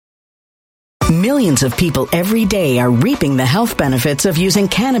Millions of people every day are reaping the health benefits of using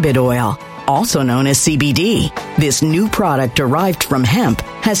cannabis oil, also known as CBD. This new product derived from hemp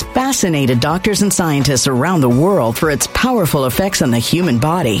has fascinated doctors and scientists around the world for its powerful effects on the human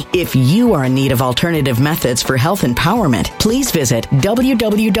body. If you are in need of alternative methods for health empowerment, please visit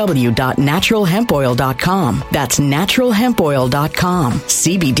www.naturalhempoil.com. That's naturalhempoil.com.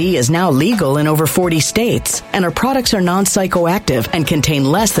 CBD is now legal in over 40 states, and our products are non-psychoactive and contain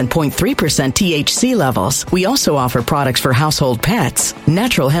less than 0.3% THC levels. We also offer products for household pets.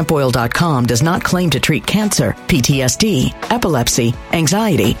 Naturalhempoil.com does not claim to treat cancer, PTSD, epilepsy,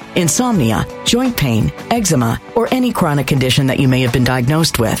 anxiety, insomnia, joint pain, eczema, or any chronic condition that you may have been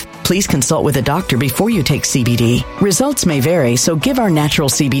diagnosed with. Please consult with a doctor before you take CBD. Results may vary, so give our natural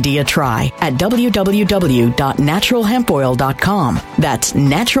CBD a try at www.naturalhempoil.com. That's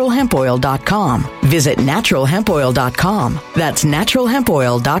naturalhempoil.com. Visit naturalhempoil.com. That's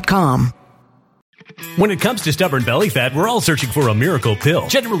naturalhempoil.com. When it comes to stubborn belly fat, we're all searching for a miracle pill.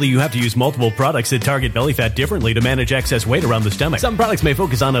 Generally, you have to use multiple products that target belly fat differently to manage excess weight around the stomach. Some products may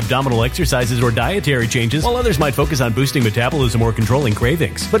focus on abdominal exercises or dietary changes, while others might focus on boosting metabolism or controlling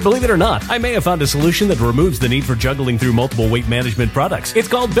cravings. But believe it or not, I may have found a solution that removes the need for juggling through multiple weight management products. It's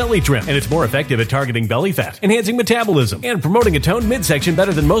called Belly Trim, and it's more effective at targeting belly fat, enhancing metabolism, and promoting a toned midsection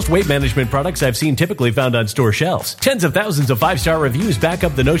better than most weight management products I've seen typically found on store shelves. Tens of thousands of 5-star reviews back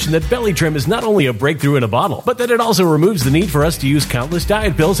up the notion that Belly Trim is not only a breakthrough in a bottle, but that it also removes the need for us to use countless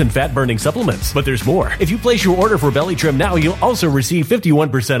diet pills and fat-burning supplements. But there's more. If you place your order for Belly Trim now, you'll also receive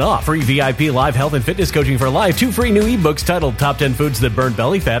 51% off, free VIP live health and fitness coaching for life, 2 free new ebooks titled Top 10 Foods That Burn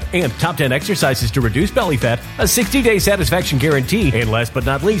Belly Fat and Top 10 Exercises to Reduce Belly Fat, a 60-day satisfaction guarantee, and last but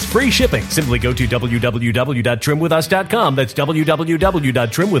not least, free shipping. Simply go to www.trimwithus.com. That's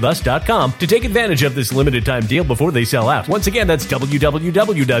www.trimwithus.com to take advantage of this limited time deal before they sell out. Once again, that's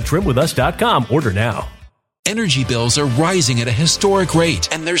www.trimwithus.com. Order now. Energy bills are rising at a historic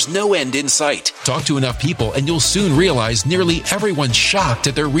rate, and there's no end in sight. Talk to enough people, and you'll soon realize nearly everyone's shocked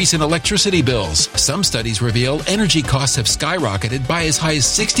at their recent electricity bills. Some studies reveal energy costs have skyrocketed by as high as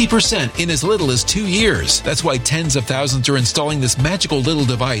 60% in as little as 2 years. That's why tens of thousands are installing this magical little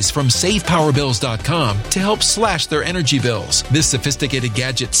device from SavePowerBills.com to help slash their energy bills. This sophisticated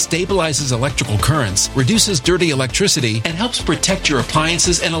gadget stabilizes electrical currents, reduces dirty electricity, and helps protect your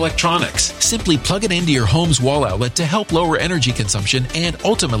appliances and electronics. Simply plug it into your home's wall outlet to help lower energy consumption and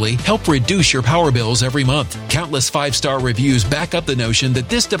ultimately help reduce your power bills every month. Countless 5-star reviews back up the notion that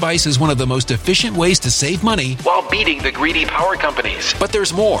this device is one of the most efficient ways to save money while beating the greedy power companies. But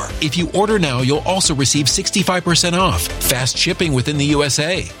there's more. If you order now, you'll also receive 65% off, fast shipping within the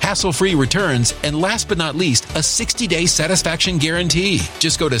USA, hassle-free returns, and last but not least, a 60-day satisfaction guarantee.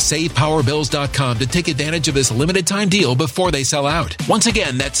 Just go to SavePowerBills.com to take advantage of this limited time deal before they sell out. Once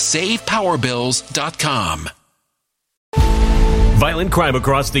again, that's SavePowerBills.com. Violent crime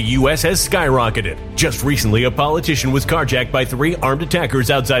across the U.S. has skyrocketed. Just recently, a politician was carjacked by 3 armed attackers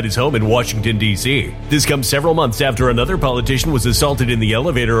outside his home in Washington, D.C. This comes several months after another politician was assaulted in the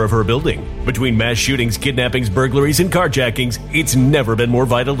elevator of her building. Between mass shootings, kidnappings, burglaries, and carjackings, it's never been more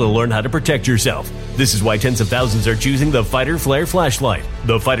vital to learn how to protect yourself. This is why tens of thousands are choosing the Fighter Flare flashlight.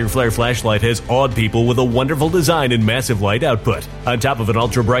 The Fighter Flare flashlight has awed people with a wonderful design and massive light output. On top of an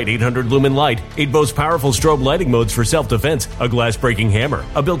ultra-bright 800-lumen light, it boasts powerful strobe lighting modes for self-defense, a glass-breaking hammer,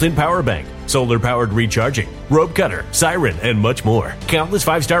 a built-in power bank, solar-powered recharging, rope cutter, siren, and much more. Countless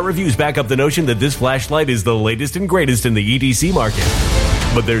 5-star reviews back up the notion that this flashlight is the latest and greatest in the EDC market.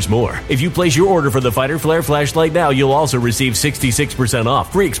 But there's more. If you place your order for the Fighter Flare flashlight now, you'll also receive 66%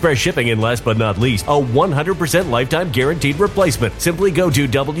 off, free express shipping, and last but not least, a 100% lifetime guaranteed replacement. Simply go to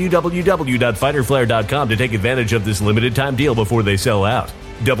www.fighterflare.com to take advantage of this limited time deal before they sell out.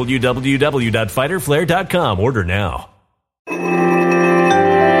 www.fighterflare.com. Order now.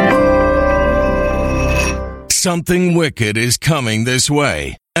 Something wicked is coming this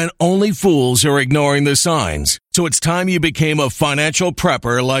way, and only fools are ignoring the signs. So it's time you became a financial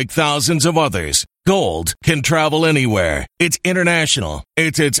prepper like thousands of others. Gold can travel anywhere. It's international.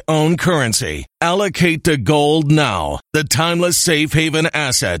 It's its own currency. Allocate to gold now, the timeless safe haven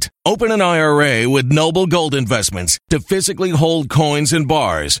asset. Open an IRA with Noble Gold Investments to physically hold coins and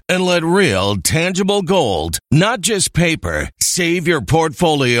bars and let real, tangible gold, not just paper, Save your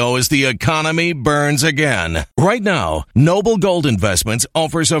portfolio as the economy burns again. Right now, Noble Gold Investments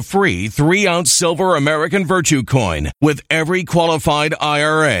offers a free 3-ounce silver American Virtue coin with every qualified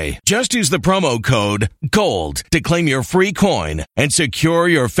IRA. Just use the promo code GOLD to claim your free coin and secure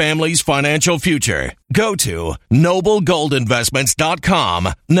your family's financial future. Go to noblegoldinvestments.com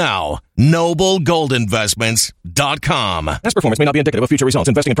now. noblegoldinvestments.com. Past performance may not be indicative of future results.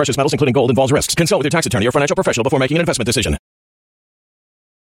 Investing in precious metals, including gold, involves risks. Consult with your tax attorney or financial professional before making an investment decision.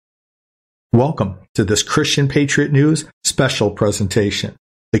 Welcome to this Christian Patriot News special presentation.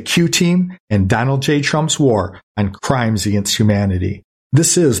 The Q Team and Donald J. Trump's war on crimes against humanity.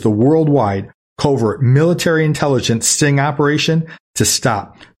 This is the worldwide covert military intelligence sting operation to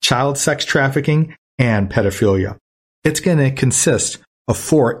stop child sex trafficking and pedophilia. It's going to consist of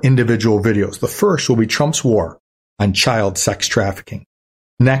 4 individual videos. The first will be Trump's war on child sex trafficking.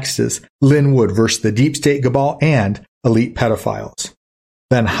 Next is Lynn Wood versus the deep state cabal and elite pedophiles.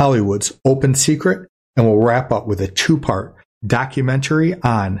 Then Hollywood's Open Secret, and we'll wrap up with a 2-part documentary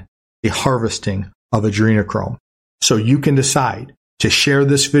on the harvesting of adrenochrome. So you can decide to share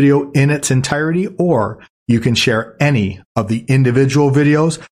this video in its entirety, or you can share any of the individual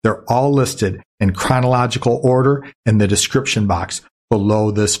videos. They're all listed in chronological order in the description box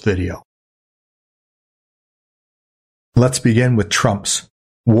below this video. Let's begin with Trump's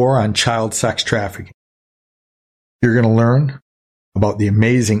war on child sex trafficking. You're going to learn about the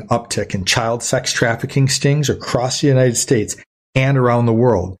amazing uptick in child sex trafficking stings across the United States and around the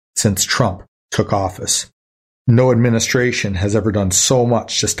world since Trump took office. No administration has ever done so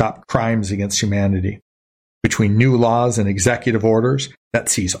much to stop crimes against humanity. Between new laws and executive orders that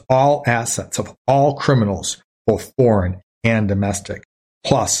seize all assets of all criminals, both foreign and domestic,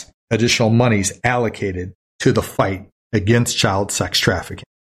 plus additional monies allocated to the fight against child sex trafficking.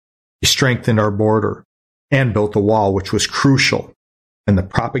 He strengthened our border and built a wall which was crucial. And the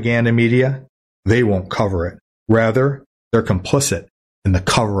propaganda media, they won't cover it. Rather, they're complicit in the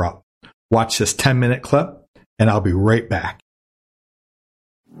cover-up. Watch this 10-minute clip, and I'll be right back.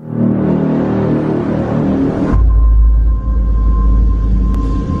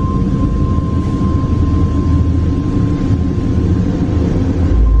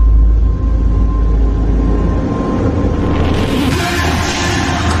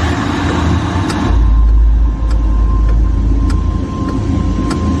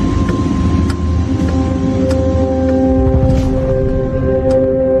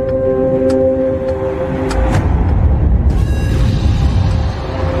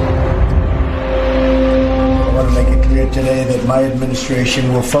 My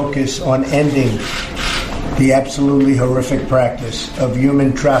administration will focus on ending the absolutely horrific practice of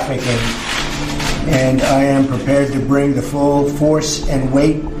human trafficking, and I am prepared to bring the full force and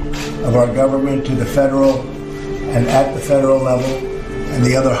weight of our government to the federal and at the federal level and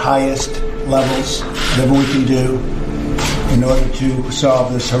the other highest levels, whatever we can do in order to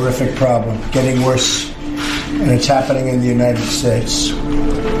solve this horrific problem, getting worse, and it's happening in the United States.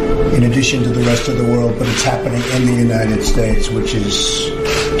 In addition to the rest of the world, but it's happening in the United States, which is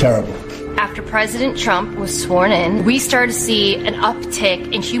terrible. After President Trump was sworn in, we started to see an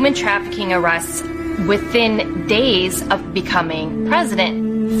uptick in human trafficking arrests within days of becoming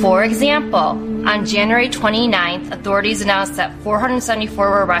president. For example, on January 29th, authorities announced that 474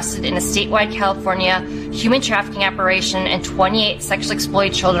 were arrested in a statewide California human trafficking operation and 28 sexually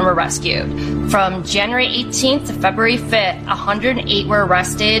exploited children were rescued. From January 18th to February 5th, 108 were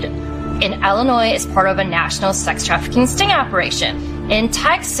arrested in Illinois as part of a national sex trafficking sting operation. In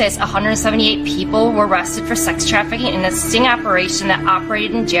Texas, 178 people were arrested for sex trafficking in a sting operation that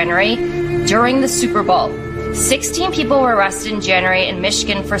operated in January during the Super Bowl. 16 people were arrested in January in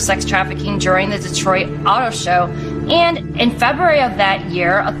Michigan for sex trafficking during the Detroit Auto Show. And in February of that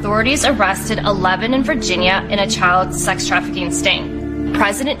year, authorities arrested 11 in Virginia in a child sex trafficking sting.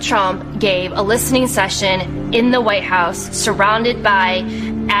 President Trump gave a listening session in the White House surrounded by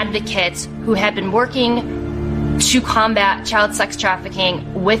advocates who had been working to combat child sex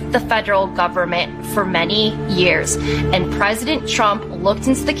trafficking with the federal government for many years. And President Trump looked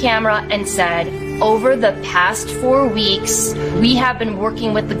into the camera and said, over the past 4 weeks, we have been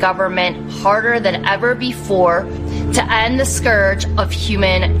working with the government harder than ever before to end the scourge of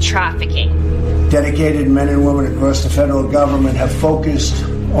human trafficking. Dedicated men and women across the federal government have focused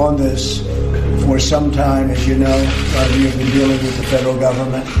on this for some time. As you know, a lot of you have been dealing with the federal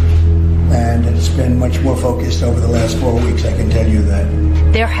government, and it's been much more focused over the last 4 weeks, I can tell you that.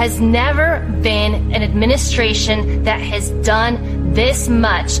 There has never been an administration that has done this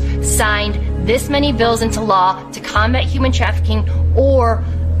much, signed this many bills into law to combat human trafficking, or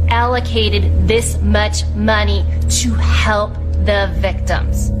allocated this much money to help the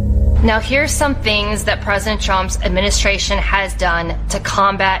victims. Now, here's some things that President Trump's administration has done to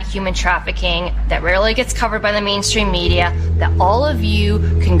combat human trafficking that rarely gets covered by the mainstream media, that all of you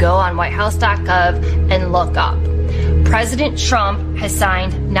can go on whitehouse.gov and look up. President Trump has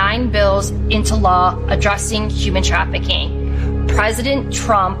signed 9 bills into law addressing human trafficking. President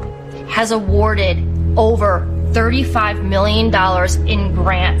Trump has awarded over $35 million in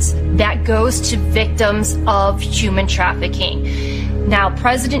grants that goes to victims of human trafficking. Now,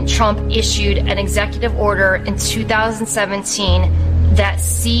 President Trump issued an executive order in 2017 that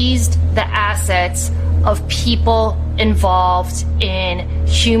seized the assets of people involved in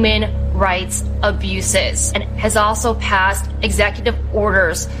human rights abuses, and has also passed executive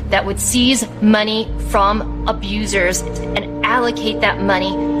orders that would seize money from abusers and allocate that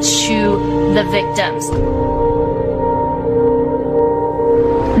money to the victims.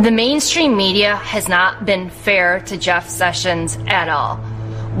 The mainstream media has not been fair to Jeff Sessions at all.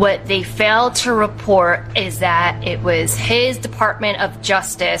 What they failed to report is that it was his Department of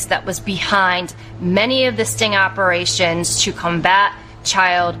Justice that was behind many of the sting operations to combat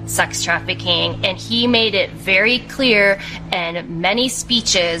child sex trafficking, and he made it very clear in many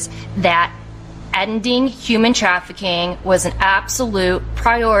speeches that ending human trafficking was an absolute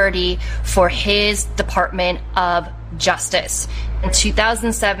priority for his Department of Justice. In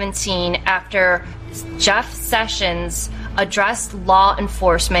 2017, after Jeff Sessions addressed law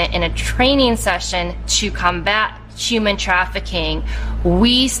enforcement in a training session to combat human trafficking,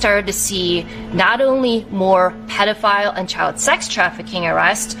 we started to see not only more pedophile and child sex trafficking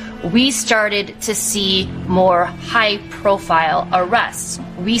arrests, we started to see more high-profile arrests.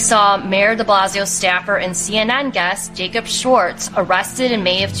 We saw Mayor de Blasio staffer and CNN guest Jacob Schwartz arrested in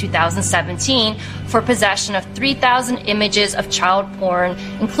May of 2017 for possession of 3,000 images of child porn,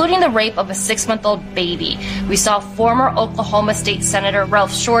 including the rape of a 6-month-old baby. We saw former Oklahoma State Senator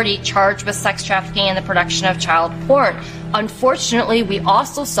Ralph Shorty charged with sex trafficking and the production of child porn. Unfortunately, we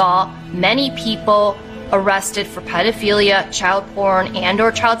also saw many people arrested for pedophilia, child porn, and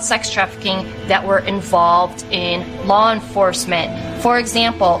or child sex trafficking that were involved in law enforcement. For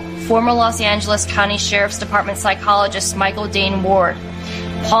example, former Los Angeles County Sheriff's Department psychologist Michael Dane Ward,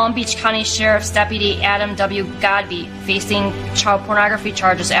 Palm Beach County Sheriff's Deputy Adam W. Godby, facing child pornography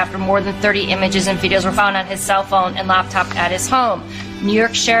charges after more than 30 images and videos were found on his cell phone and laptop at his home. New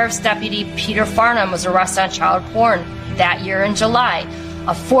York Sheriff's Deputy Peter Farnham was arrested on child porn that year in July.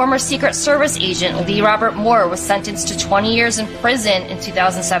 A former Secret Service agent, Lee Robert Moore, was sentenced to 20 years in prison in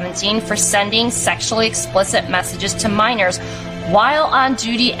 2017 for sending sexually explicit messages to minors while on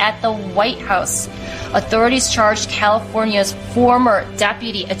duty at the White House. Authorities charged California's former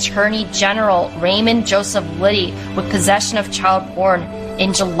Deputy Attorney General Raymond Joseph Liddy with possession of child porn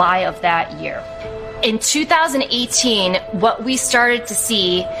in July of that year. In 2018, what we started to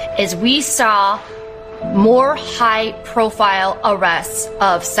see is we saw more high-profile arrests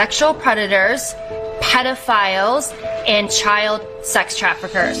of sexual predators, pedophiles, and child sex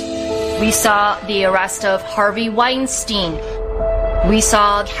traffickers. We saw the arrest of Harvey Weinstein. We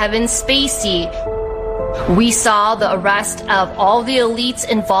saw Kevin Spacey. We saw the arrest of all the elites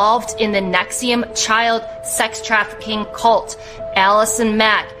involved in the NXIVM child sex trafficking cult. Allison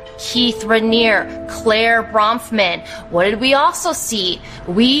Mack, Keith Raniere, Claire Bronfman. What did we also see?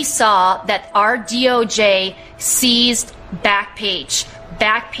 We saw that our DOJ seized Backpage.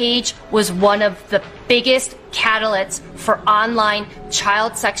 Backpage was one of the biggest catalysts for online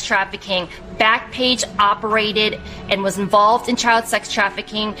child sex trafficking. Backpage operated and was involved in child sex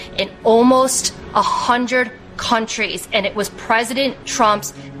trafficking in almost 100 countries, and it was President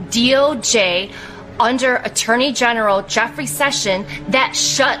Trump's DOJ under Attorney General Jeffrey Sessions that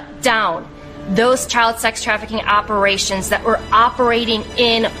shut down those child sex trafficking operations that were operating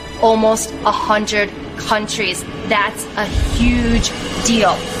in almost 100 countries. That's a huge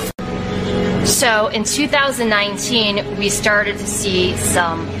deal. So in 2019, we started to see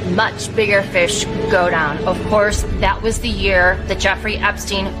some much bigger fish go down. Of course, that was the year that Jeffrey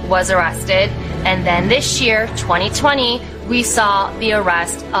Epstein was arrested. And then this year, 2020, we saw the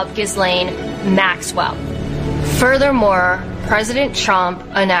arrest of Ghislaine Maxwell. Furthermore, President Trump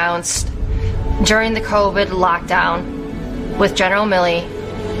announced during the COVID lockdown with General Milley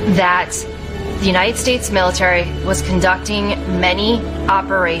that the United States military was conducting many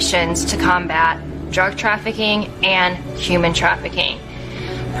operations to combat drug trafficking and human trafficking.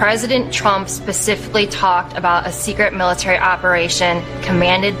 President Trump specifically talked about a secret military operation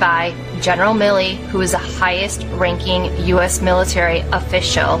commanded by General Milley, who is the highest-ranking U.S. military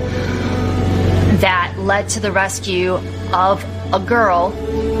official, that led to the rescue of a girl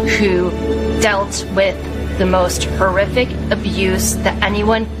who dealt with the most horrific abuse that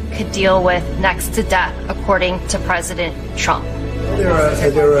anyone could deal with, next to death, according to President Trump.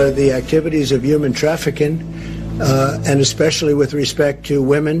 There are the activities of human trafficking, and especially with respect to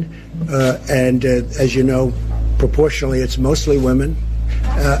women, and as you know, proportionally, it's mostly women.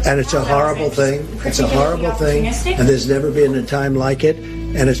 And it's a horrible thing. It's a horrible thing, and there's never been a time like it.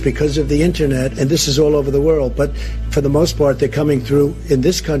 And it's because of the internet, and this is all over the world. But for the most part, they're coming through, in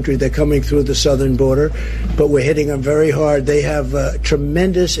this country, they're coming through the southern border, but we're hitting them very hard. They have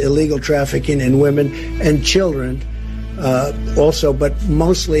tremendous illegal trafficking in women and children also, but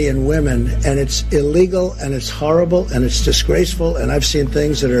mostly in women. And it's illegal, and it's horrible, and it's disgraceful. And I've seen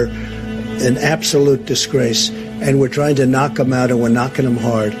things that are an absolute disgrace. And we're trying to knock them out, and we're knocking them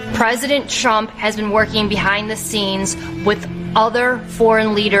hard. President Trump has been working behind the scenes with other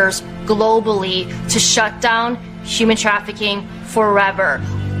foreign leaders globally to shut down human trafficking forever.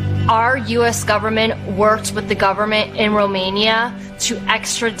 Our U.S. government worked with the government in Romania to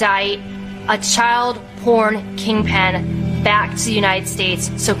extradite a child porn kingpin back to the United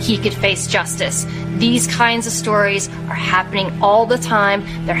States so he could face justice. These kinds of stories are happening all the time.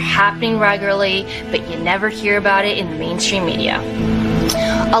 They're happening regularly, but you never hear about it in the mainstream media.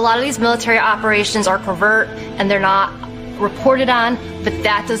 A lot of these military operations are covert and they're not reported on, but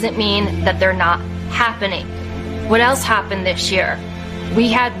that doesn't mean that they're not happening. What else happened this year? We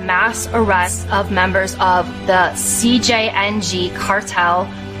had mass arrests of members of the CJNG cartel,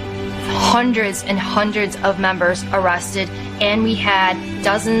 hundreds and hundreds of members arrested, and we had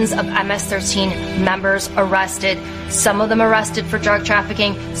dozens of MS-13 members arrested, some of them arrested for drug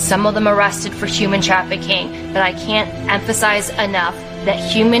trafficking, some of them arrested for human trafficking. But I can't emphasize enough that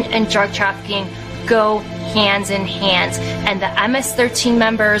human and drug trafficking go hands in hand, and the MS-13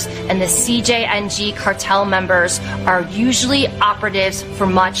 members and the CJNG cartel members are usually operatives for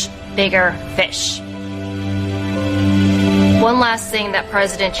much bigger fish. One last thing that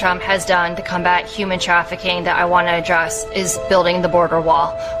President Trump has done to combat human trafficking that I want to address is building the border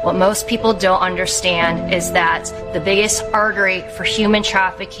wall. What most people don't understand is that the biggest artery for human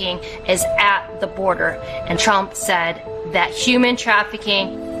trafficking is at the border. And Trump said that human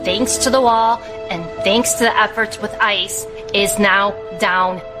trafficking, thanks to the wall and thanks to the efforts with ICE, is now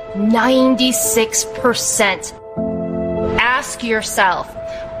down 96%. Ask yourself,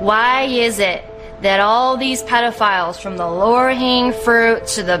 why is it that all these pedophiles, from the lower hanging fruit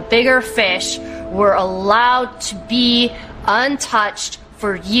to the bigger fish, were allowed to be untouched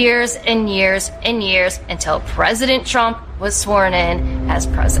for years and years and years until President Trump was sworn in as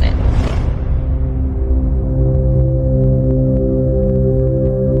president?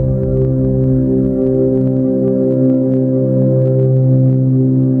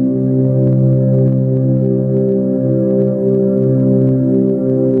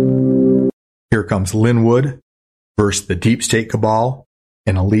 Here comes Linwood versus the deep state cabal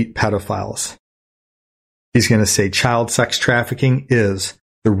and elite pedophiles. He's going to say child sex trafficking is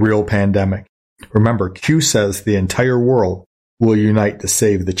the real pandemic. Remember, Q says the entire world will unite to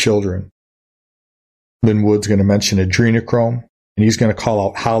save the children. Linwood's going to mention adrenochrome, and he's going to call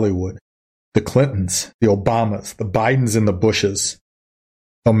out Hollywood, the Clintons, the Obamas, the Bidens, and the Bushes.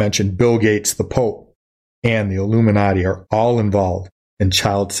 He'll mention Bill Gates, the Pope, and the Illuminati are all involved in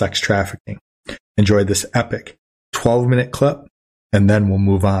child sex trafficking. Enjoy this epic 12-minute clip, and then we'll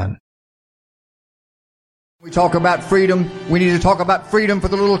move on. We talk about freedom. We need to talk about freedom for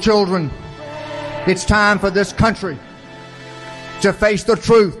the little children. It's time for this country to face the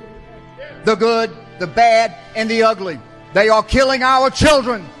truth, the good, the bad, and the ugly. They are killing our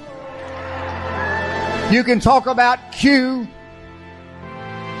children. You can talk about Q,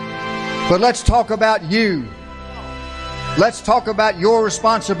 but let's talk about you. Let's talk about your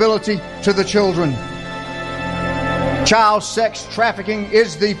responsibility to the children. Child sex trafficking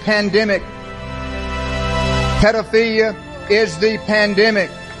is the pandemic. Pedophilia is the pandemic.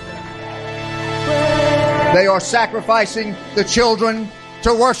 They are sacrificing the children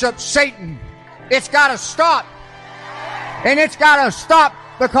to worship Satan. It's got to stop. And it's got to stop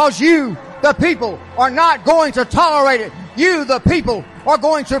because you, the people, are not going to tolerate it. You, the people, are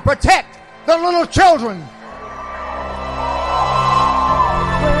going to protect the little children.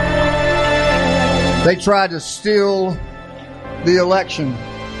 They tried to steal the election.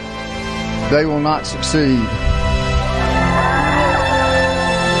 They will not succeed.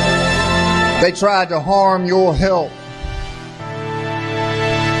 They tried to harm your health.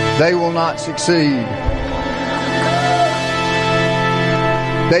 They will not succeed.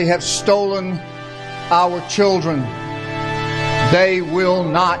 They have stolen our children. They will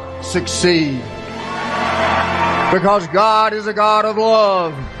not succeed. Because God is a God of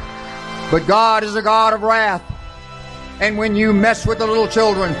love, but God is a God of wrath. And when you mess with the little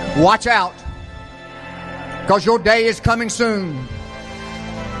children, watch out, because your day is coming soon.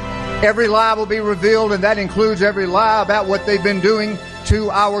 Every lie will be revealed, and that includes every lie about what they've been doing to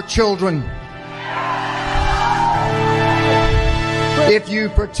our children. If you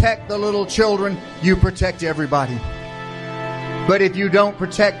protect the little children, you protect everybody. But if you don't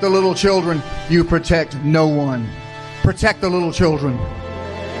protect the little children, you protect no one. Protect the little children.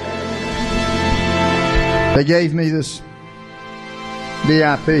 They gave me this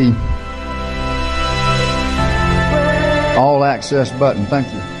VIP all access button.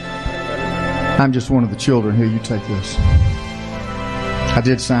 Thank you. I'm just one of the children. Here, you take this. I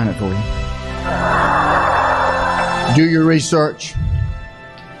did sign it for you. Do your research.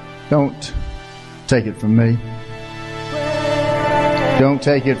 Don't take it from me. Don't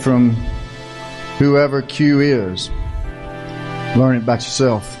take it from whoever Q is. Learn it about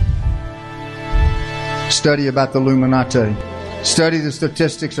yourself. Study about the Illuminati. Study the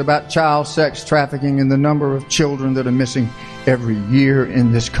statistics about child sex trafficking and the number of children that are missing every year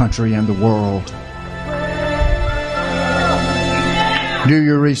in this country and the world. Do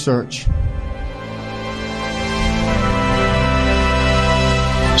your research.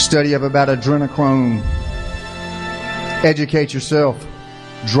 Study up about adrenochrome. Educate yourself.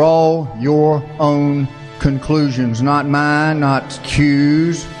 Draw your own conclusions. Not mine, not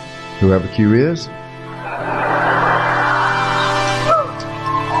Q's, whoever Q is.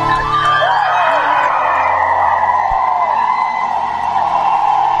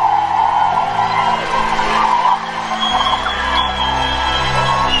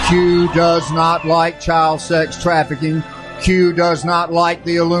 Q does not like child sex trafficking. Q does not like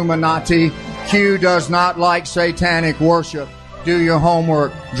the Illuminati. Q does not like satanic worship. Do your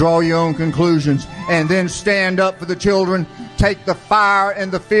homework, draw your own conclusions, and then stand up for the children. Take the fire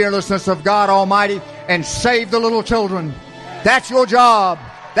and the fearlessness of God Almighty and save the little children. That's your job.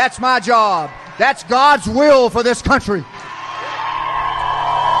 That's my job. That's God's will for this country.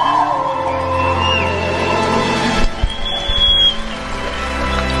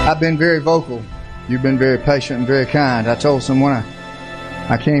 I've been very vocal. You've been very patient and very kind. I told someone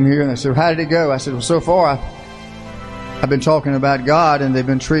I came here and they said, how did it go? I said, well, so far I've been talking about God and they've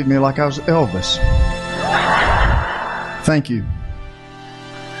been treating me like I was Elvis. Thank you.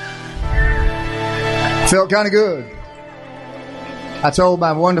 Felt kind of good. I told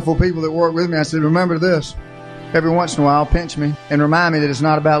my wonderful people that work with me, I said, remember this. Every once in a while, pinch me and remind me that it's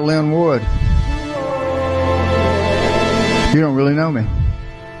not about Lynn Wood. You don't really know me.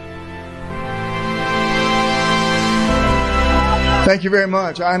 Thank you very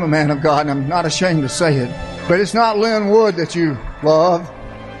much. I am a man of God, and I'm not ashamed to say it. But it's not Lynn Wood that you love.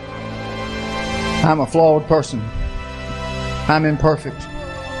 I'm a flawed person. I'm imperfect.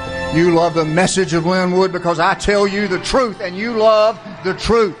 You love the message of Lynn Wood because I tell you the truth, and you love the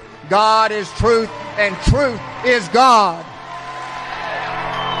truth. God is truth, and truth is God.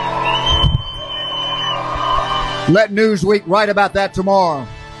 Let Newsweek write about that tomorrow.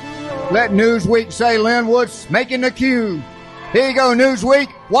 Let Newsweek say Lynn Wood's making the Q. Here you go, Newsweek.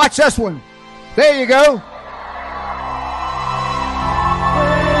 Watch this one. There you go.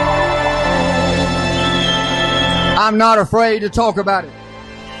 I'm not afraid to talk about it.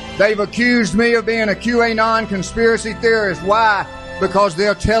 They've accused me of being a QAnon conspiracy theorist. Why? Because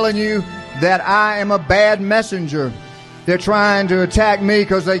they're telling you that I am a bad messenger. They're trying to attack me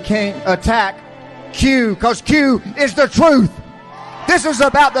because they can't attack Q, because Q is the truth. This is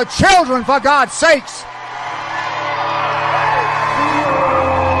about the children, for God's sakes.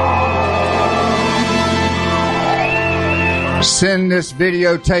 Send this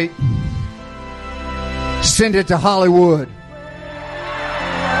videotape. Send it to Hollywood.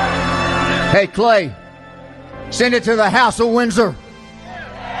 Hey, Clay, send it to the House of Windsor.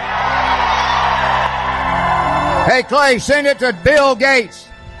 Hey, Clay, send it to Bill Gates.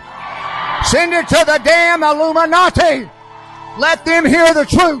 Send it to the damn Illuminati. Let them hear the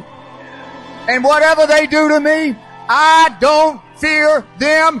truth. And whatever they do to me, I don't fear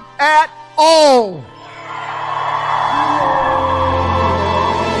them at all.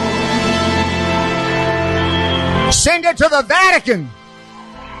 Send it to the Vatican.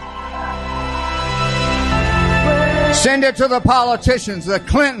 Send it to the politicians, the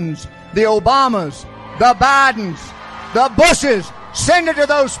Clintons, the Obamas, the Bidens, the Bushes. Send it to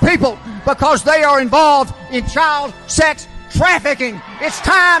those people because they are involved in child sex trafficking. It's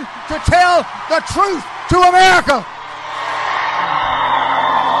time to tell the truth to America.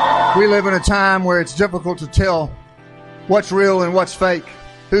 We live in a time where it's difficult to tell what's real and what's fake.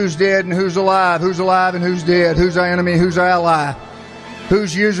 who's dead and who's alive and who's dead, who's our enemy, who's our ally,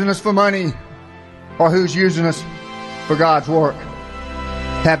 who's using us for money or who's using us for God's work.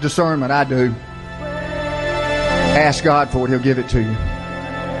 Have discernment, I do. Ask God for it, He'll give it to you.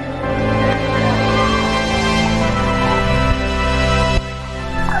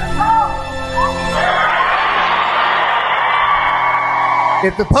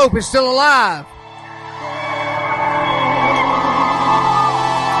 If the Pope is still alive,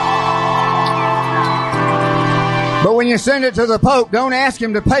 but when you send it to the Pope, don't ask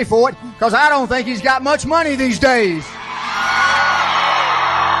him to pay for it, because I don't think he's got much money these days.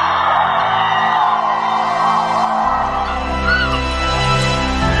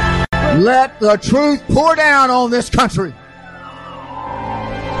 Let the truth pour down on this country.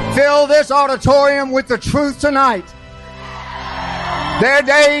 Fill this auditorium with the truth tonight. Their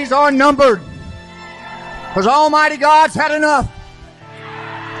days are numbered, because Almighty God's had enough.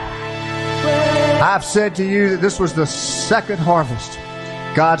 I've said to you that this was the second harvest.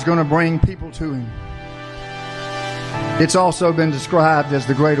 God's going to bring people to Him. It's also been described as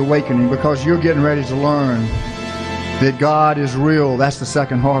the Great Awakening, because you're getting ready to learn that God is real. That's the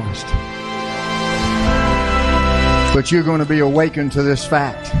second harvest. But you're going to be awakened to this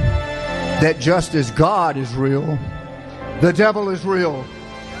fact that just as God is real, the devil is real,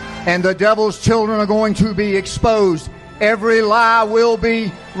 and the devil's children are going to be exposed. Every lie will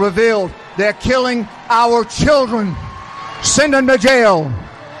be revealed. They're killing our children. Send them to jail.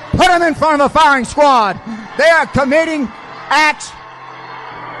 Put them in front of a firing squad. They are committing acts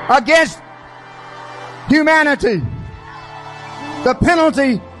against humanity. The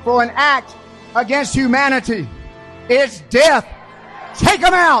penalty for an act against humanity is death. Take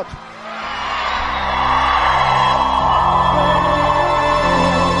them out.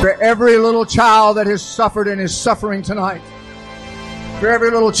 For every little child that has suffered and is suffering tonight, for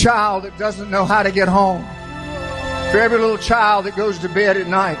every little child that doesn't know how to get home, for every little child that goes to bed at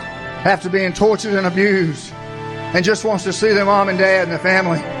night after being tortured and abused and just wants to see their mom and dad and their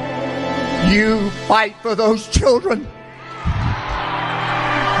family, you fight for those children.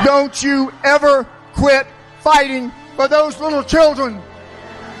 Don't you ever quit fighting for those little children,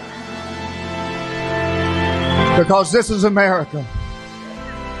 because this is America.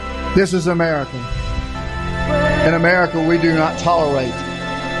 This is America. In America, we do not tolerate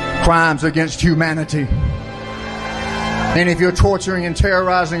crimes against humanity. And if you're torturing and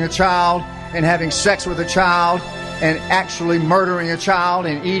terrorizing a child and having sex with a child and actually murdering a child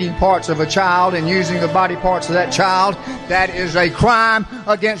and eating parts of a child and using the body parts of that child, that is a crime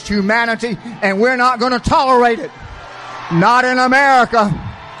against humanity, and we're not going to tolerate it. Not in America.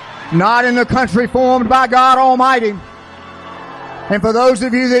 Not in the country formed by God Almighty. And for those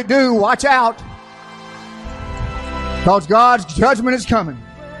of you that do, watch out, because God's judgment is coming.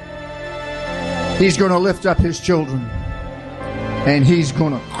 He's going to lift up His children, and He's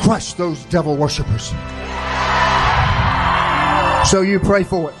going to crush those devil worshipers. So you pray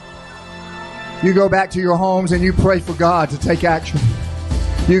for it. You go back to your homes and you pray for God to take action.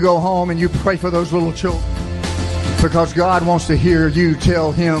 You go home and you pray for those little children, because God wants to hear you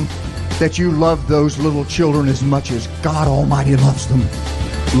tell Him that you love those little children as much as God Almighty loves them.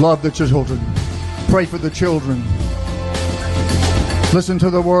 Love the children. Pray for the children. Listen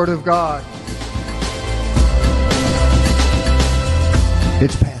to the Word of God.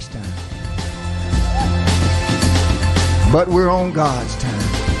 It's past time. But we're on God's time.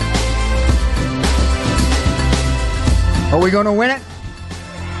 Are we going to win it?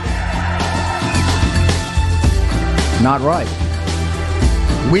 Not right.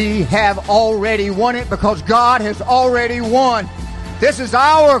 We have already won it, because God has already won. This is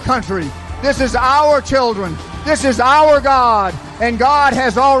our country. This is our children. This is our God. And God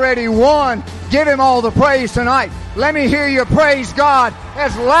has already won. Give Him all the praise tonight. Let me hear you praise God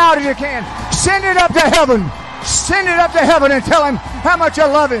as loud as you can. Send it up to heaven. Send it up to heaven and tell Him how much you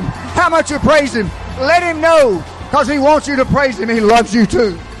love Him, how much you praise Him. Let Him know, because He wants you to praise Him. He loves you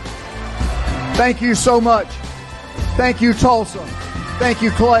too. Thank you so much. Thank you, Tulsa. Thank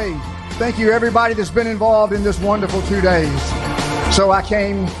you, Clay. Thank you, everybody that's been involved in this wonderful 2 days. So I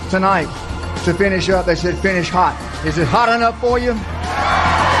came tonight to finish up. They said, finish hot. Is it hot enough for you?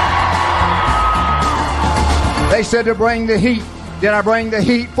 They said to bring the heat. Did I bring the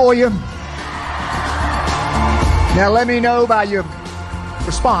heat for you? Now let me know by your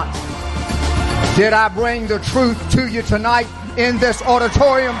response. Did I bring the truth to you tonight in this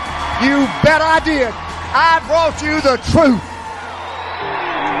auditorium? You bet I did. I brought you the truth.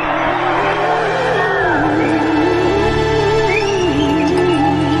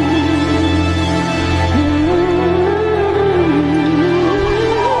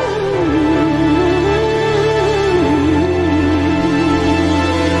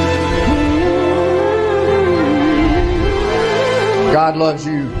 God loves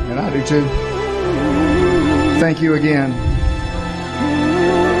you, and I do too. Thank you again.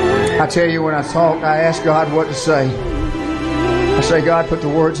 I tell you, when I talk, I ask God what to say. I say, God, put the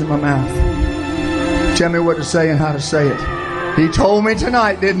words in my mouth. Tell me what to say and how to say it. He told me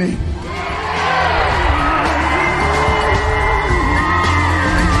tonight, didn't he?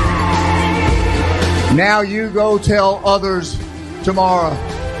 Now you go tell others tomorrow.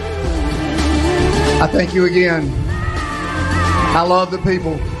 I thank you again. I love the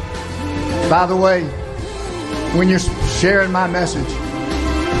people. By the way, when you're sharing my message,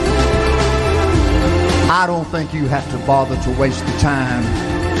 I don't think you have to bother to waste the time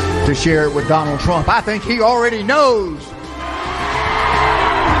to share it with Donald Trump. I think he already knows.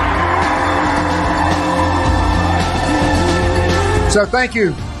 So thank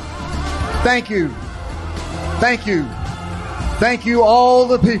you. Thank you. Thank you. Thank you, all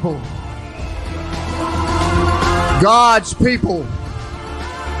the people. God's people.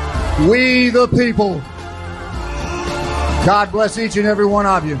 We the people. God bless each and every one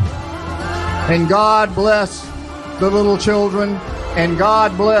of you. And God bless the little children. And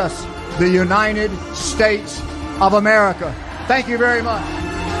God bless the United States of America. Thank you very much.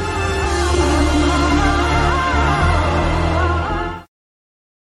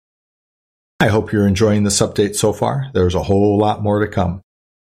 I hope you're enjoying this update so far. There's a whole lot more to come.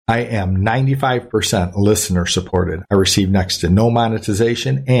 I am 95% listener supported. I receive next to no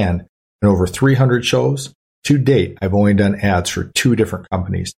monetization, and in over 300 shows to date, I've only done ads for 2 different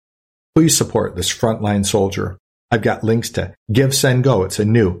companies. Please support this frontline soldier. I've got links to Give, Send, Go. It's a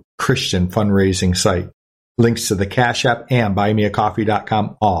new Christian fundraising site. Links to the Cash App and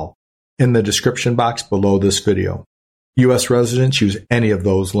buymeacoffee.com, all in the description box below this video. U.S. residents use any of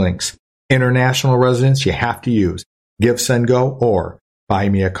those links. International residents, you have to use Give, Send, Go or Buy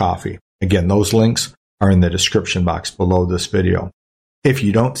Me a Coffee. Again, those links are in the description box below this video. If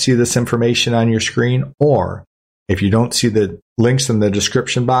you don't see this information on your screen, or if you don't see the links in the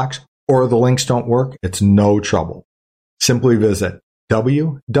description box, or the links don't work, it's no trouble. Simply visit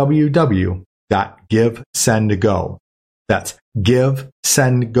www.GiveSendGo. That's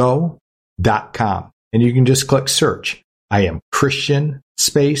GiveSendGo.com. And you can just click search. I am Christian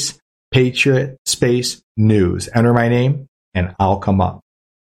space Patriot space news. Enter my name and I'll come up.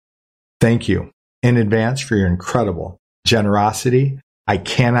 Thank you in advance for your incredible generosity. I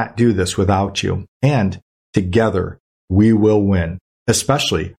cannot do this without you. And together we will win,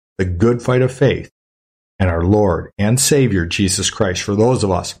 especially the good fight of faith and our Lord and Savior, Jesus Christ, for those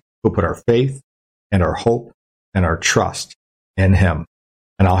of us who put our faith and our hope and our trust in Him.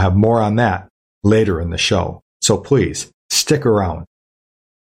 And I'll have more on that later in the show. So please stick around.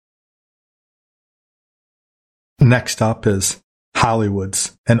 Next up is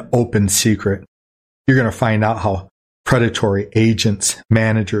Hollywood's An Open Secret. You're going to find out how predatory agents,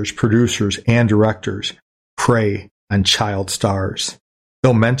 managers, producers, and directors prey on child stars.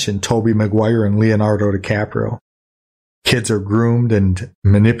 They'll mention Tobey Maguire and Leonardo DiCaprio. Kids are groomed and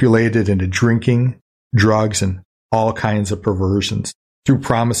manipulated into drinking, drugs, and all kinds of perversions through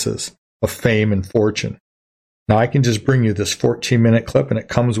promises of fame and fortune. Now, I can just bring you this 14-minute clip, and it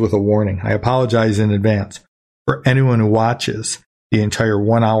comes with a warning. I apologize in advance. For anyone who watches the entire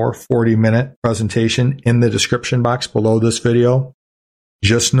 1 hour, 40-minute presentation in the description box below this video,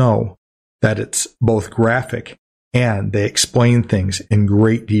 just know that it's both graphic and they explain things in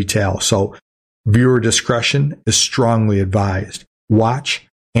great detail. So viewer discretion is strongly advised. Watch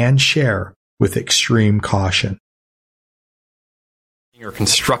and share with extreme caution. Or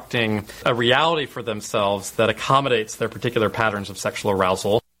constructing a reality for themselves that accommodates their particular patterns of sexual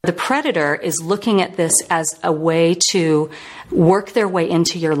arousal. The predator is looking at this as a way to work their way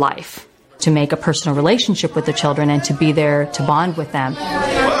into your life, to make a personal relationship with the children and to be there to bond with them.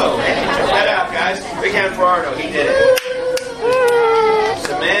 Whoa, man, check that out, guys. Big hand for Arno. He did it. He's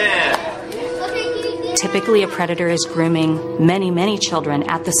the man. Typically, a predator is grooming many, many children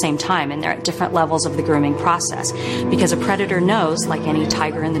at the same time, and they're at different levels of the grooming process. Because a predator knows, like any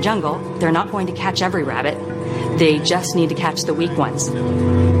tiger in the jungle, they're not going to catch every rabbit. They just need to catch the weak ones.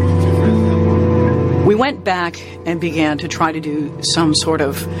 We went back and began to try to do some sort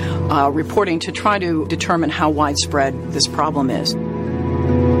of reporting to try to determine how widespread this problem is.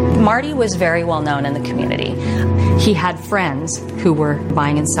 Marty was very well known in the community. He had friends who were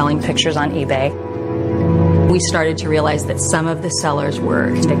buying and selling pictures on eBay. We started to realize that some of the sellers were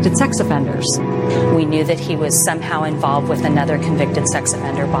convicted sex offenders. We knew that he was somehow involved with another convicted sex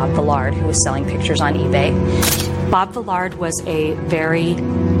offender, Bob Villard, who was selling pictures on eBay. Bob Villard was a very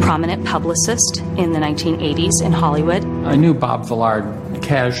prominent publicist in the 1980s in Hollywood. I knew Bob Villard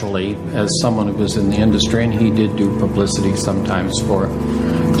casually as someone who was in the industry, and he did do publicity sometimes for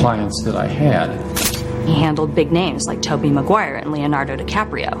clients that I had. He handled big names like Tobey Maguire and Leonardo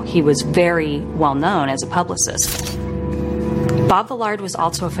DiCaprio. He was very well known as a publicist. Bob Villard was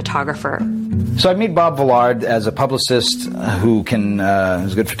also a photographer. So I meet Bob Villard as a publicist who can,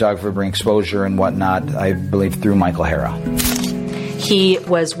 who's a good photographer, bring exposure and whatnot, I believe, through Michael Hara. He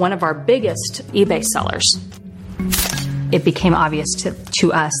was one of our biggest eBay sellers. It became obvious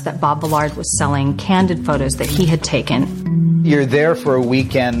to us that Bob Villard was selling candid photos that he had taken. You're there for a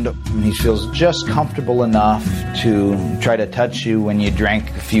weekend, and he feels just comfortable enough to try to touch you when you drank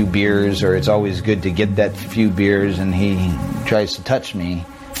a few beers, or it's always good to get that few beers, and he tries to touch me.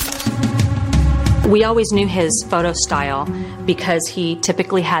 We always knew his photo style because he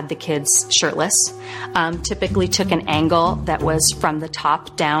typically had the kids shirtless, typically took an angle that was from the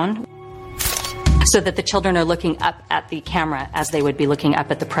top down, so that the children are looking up at the camera as they would be looking up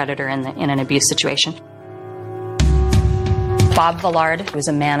at the predator in an abuse situation. Bob Villard was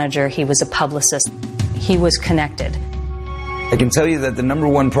a manager, he was a publicist, he was connected. I can tell you that the number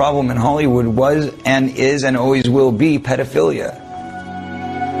one problem in Hollywood was and is and always will be pedophilia.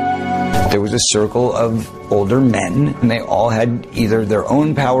 There was a circle of older men, and they all had either their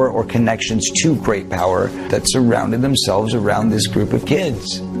own power or connections to great power that surrounded themselves around this group of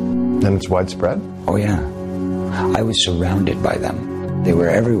kids. And it's widespread? Oh, yeah. I was surrounded by them. They were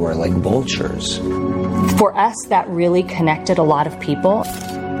everywhere like vultures. For us, that really connected a lot of people.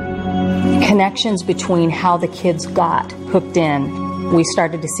 Connections between how the kids got hooked in. We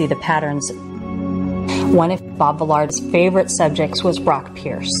started to see the patterns. One of Bob Villard's favorite subjects was Brock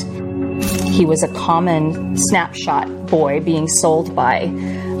Pierce. He was a common snapshot boy being sold by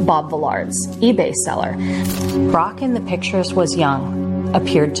Bob Villard's eBay seller. Brock in the pictures was young,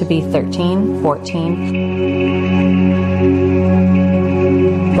 appeared to be 13,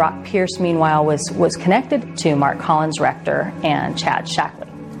 14. Brock Pierce, meanwhile, was connected to Mark Collins Rector and Chad Shackley.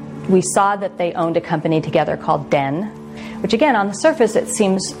 We saw that they owned a company together called Den, which again, on the surface, it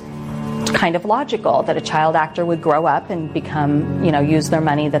seems kind of logical that a child actor would grow up and become, use their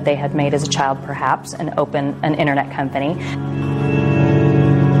money that they had made as a child perhaps and open an internet company.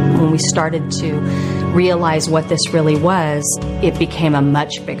 When we started to realize what this really was, it became a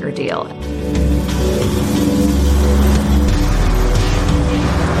much bigger deal.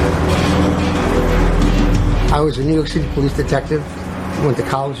 I was a New York City police detective, went to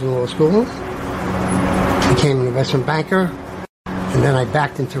college and law school, became an investment banker, and then I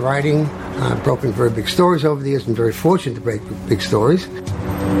backed into writing. I've broken very big stories over the years. I'm very fortunate to break big stories.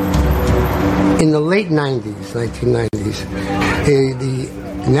 In the late 90s, 1990s, the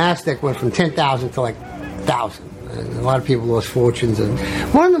NASDAQ went from 10,000 to like 1,000. And a lot of people lost fortunes. And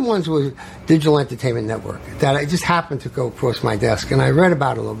one of the ones was Digital Entertainment Network that I just happened to go across my desk. And I read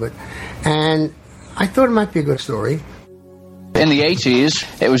about it a little bit. And I thought it might be a good story. In the 80s,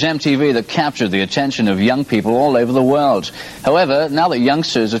 it was MTV that captured the attention of young people all over the world. However, now that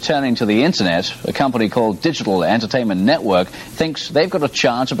youngsters are turning to the internet, a company called Digital Entertainment Network thinks they've got a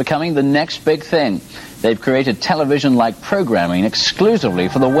chance of becoming the next big thing. They've created television-like programming exclusively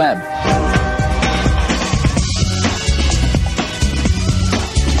for the web.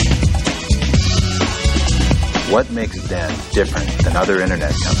 What makes Den different than other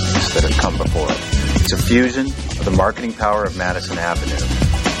internet companies that have come before it? It's a fusion of the marketing power of Madison Avenue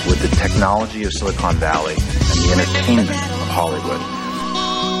with the technology of Silicon Valley and the entertainment of Hollywood.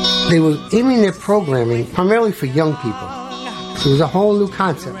 They were aiming their programming primarily for young people. So it was a whole new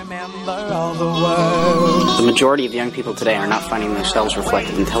concept. The majority of young people today are not finding themselves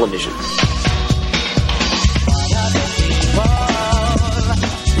reflected in television.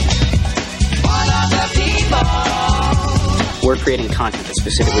 We're creating content that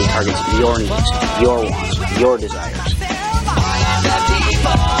specifically targets your needs, your wants, your desires.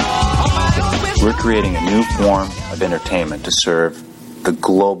 We're creating a new form of entertainment to serve the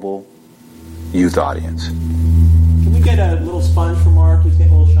global youth audience. Can we get a little sponge for Mark? He's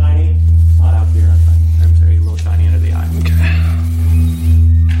getting a little shiny. Not out here. I'm sorry, a little shiny under the eye.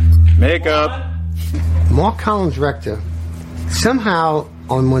 Okay. Makeup. Mark Collins Rector, somehow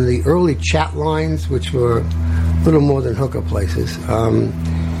on one of the early chat lines, which were little more than hookup places,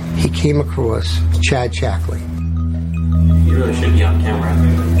 he came across Chad Shackley. You really should be on camera.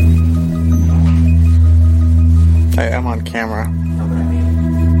 I am on camera.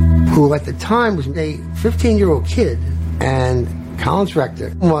 Who at the time was a 15-year-old kid, and Collins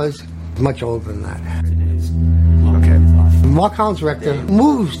Rector was much older than that. Okay. Mark Collins Rector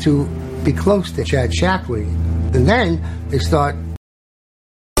moves to be close to Chad Shackley, and then they start.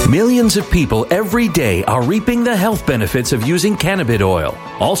 Millions of people every day are reaping the health benefits of using cannabis oil,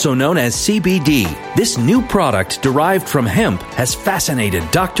 also known as CBD. This new product derived from hemp has fascinated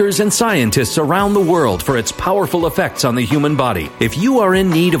doctors and scientists around the world for its powerful effects on the human body. If you are in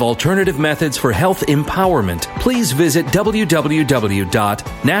need of alternative methods for health empowerment, please visit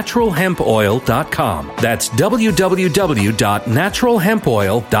www.naturalhempoil.com. That's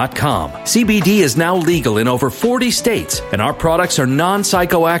www.naturalhempoil.com. CBD is now legal in over 40 states, and our products are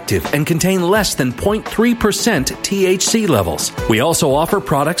non-psychoactive and contain less than 0.3% THC levels. We also offer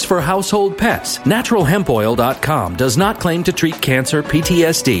products for household pets. Naturalhempoil.com does not claim to treat cancer,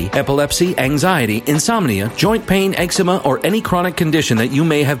 PTSD, epilepsy, anxiety, insomnia, joint pain, eczema, or any chronic condition that you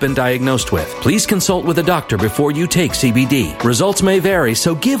may have been diagnosed with. Please consult with a doctor before you take CBD. Results may vary,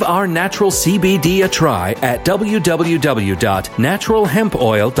 so give our natural CBD a try at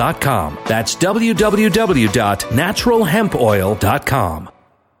www.naturalhempoil.com. That's www.naturalhempoil.com.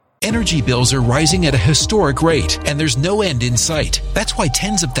 Energy bills are rising at a historic rate, and there's no end in sight. That's why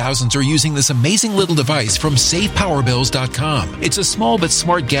tens of thousands are using this amazing little device from SavePowerBills.com. It's a small but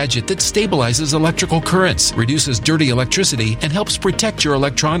smart gadget that stabilizes electrical currents, reduces dirty electricity, and helps protect your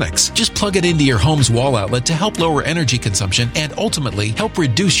electronics. Just plug it into your home's wall outlet to help lower energy consumption and ultimately help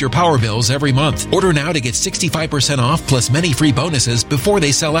reduce your power bills every month. Order now to get 65% off plus many free bonuses before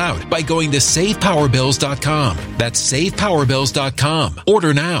they sell out by going to SavePowerBills.com. That's SavePowerBills.com.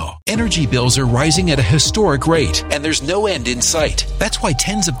 Order now. Energy bills are rising at a historic rate, and there's no end in sight. That's why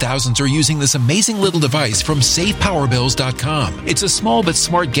tens of thousands are using this amazing little device from SavePowerBills.com. It's a small but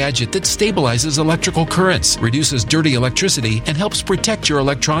smart gadget that stabilizes electrical currents, reduces dirty electricity, and helps protect your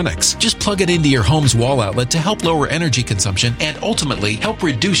electronics. Just plug it into your home's wall outlet to help lower energy consumption and ultimately help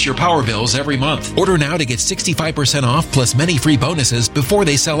reduce your power bills every month. Order now to get 65% off plus many free bonuses before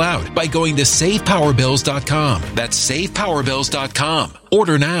they sell out by going to SavePowerBills.com. That's SavePowerBills.com.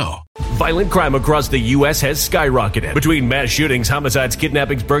 Order now. Violent crime across the U.S. has skyrocketed. Between mass shootings, homicides,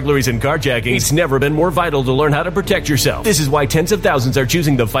 kidnappings, burglaries, and carjacking, it's never been more vital to learn how to protect yourself. This is why tens of thousands are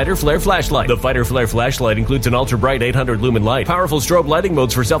choosing the Fighter Flare flashlight. The Fighter Flare flashlight includes an ultra-bright 800 lumen light, powerful strobe lighting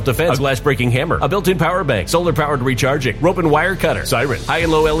modes for self-defense, a glass-breaking hammer, a built-in power bank, solar-powered recharging, rope and wire cutter, siren, high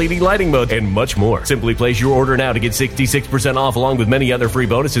and low LED lighting mode, and much more. Simply place your order now to get 66% off along with many other free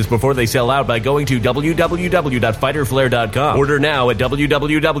bonuses before they sell out by going to www.fighterflare.com. Order now at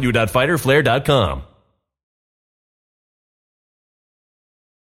www.fighterflare.com.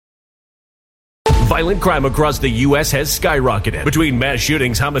 Violent crime across the U.S. has skyrocketed. Between mass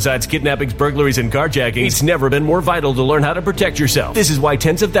shootings, homicides, kidnappings, burglaries, and carjacking, it's never been more vital to learn how to protect yourself. This is why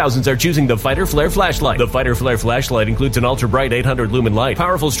tens of thousands are choosing the Fighter Flare flashlight. The Fighter Flare flashlight includes an ultra-bright 800 lumen light,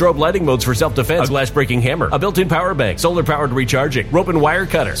 powerful strobe lighting modes for self-defense, a glass-breaking hammer, a built-in power bank, solar-powered recharging, rope and wire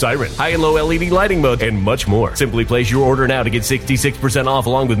cutter, siren, high and low LED lighting mode, and much more. Simply place your order now to get 66% off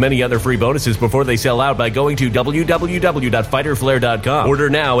along with many other free bonuses before they sell out by going to www.fighterflare.com. Order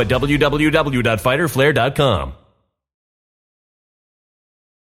now at www.fighterflare.com. For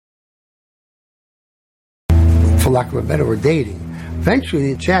lack of a better word, dating.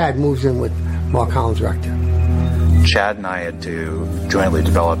 Eventually, Chad moves in with Mark Collins Rector. Chad and I had jointly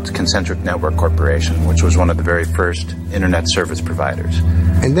developed Concentric Network Corporation, which was one of the very first internet service providers.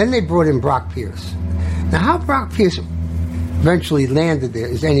 And then they brought in Brock Pierce. Now, how Brock Pierce eventually landed there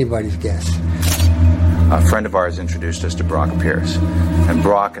is anybody's guess. A friend of ours introduced us to Brock Pierce. And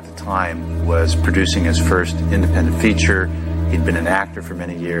Brock, at the time, was producing his first independent feature. He'd been an actor for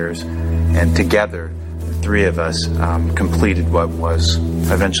many years. And together, the three of us completed what was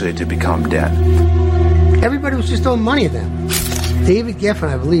eventually to become Dead. Everybody was just throwing money at them. David Geffen,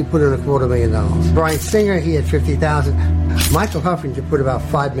 I believe, put in $250,000. Brian Singer, he had $50,000. Michael Huffington put about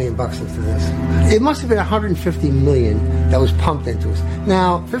 $5 million into this. It must have been $150 million that was pumped into us.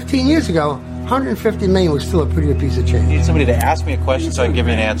 Now, 15 years ago, $150 million was still a pretty good piece of change. I need somebody to ask me a question so I can give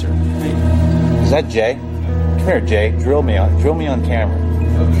you an answer. Is that Jay? Come here, Jay. Drill me on camera.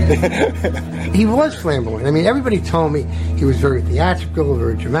 He was flamboyant. I mean, everybody told me he was very theatrical,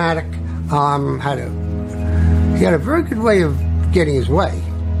 very dramatic. He had a very good way of getting his way.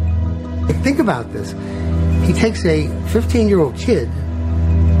 Think about this. He takes a 15-year-old kid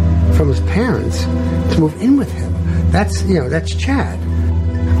from his parents to move in with him. That's Chad.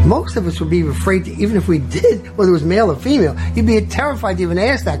 Most of us would be afraid to, even if we did, whether it was male or female, you'd be terrified to even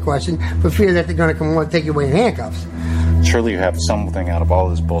ask that question for fear that they're going to come and take you away in handcuffs. Surely you have something out of all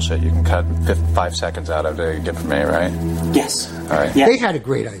this bullshit you can cut 5 seconds out of to get from me, right? Yes. All right. Yes. They had a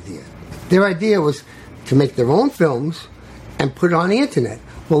great idea. Their idea was to make their own films and put it on the internet.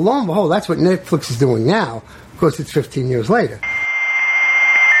 Well, lo and behold, that's what Netflix is doing now. Of course, it's 15 years later.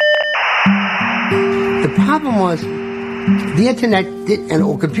 The problem was The internet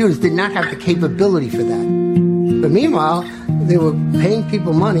or computers did not have the capability for that. But meanwhile, they were paying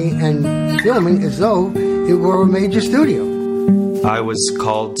people money and filming as though it were a major studio. I was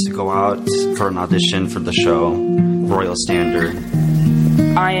called to go out for an audition for the show, Royal Standard.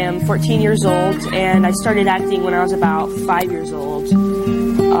 I am 14 years old, and I started acting when I was about 5 years old.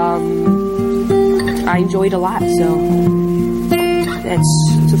 I enjoyed a lot, so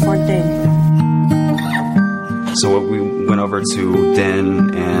it's a fun thing. So we went over to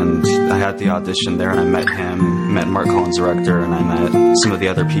Den, and I had the audition there, and I met him, met Mark Collins, director, and I met some of the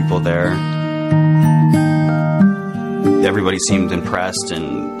other people there. Everybody seemed impressed,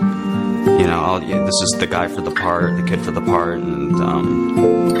 and you know, this is the guy for the part, the kid for the part, and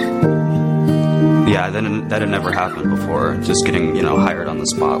yeah, that had never happened before. Just getting, you know, hired on the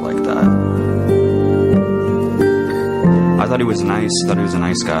spot like that. I thought he was nice. I thought he was a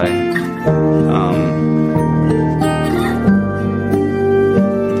nice guy.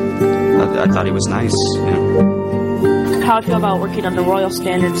 I thought he was nice. You know. How I feel about working on the Royal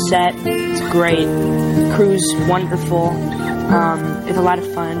Standard set? It's great. The crew's wonderful. It's a lot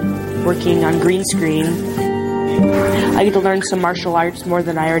of fun working on green screen. I get to learn some martial arts more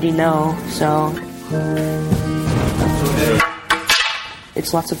than I already know, so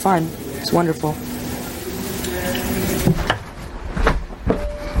it's lots of fun. It's wonderful.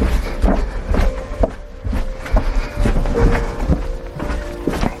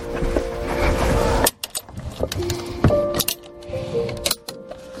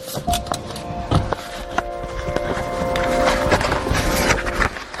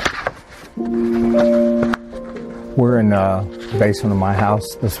 We're in the basement of my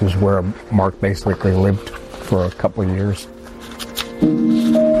house. This was where Mark basically lived for a couple of years.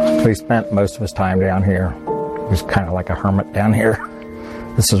 So he spent most of his time down here. He was kind of like a hermit down here.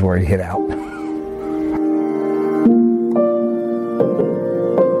 This is where he hid out.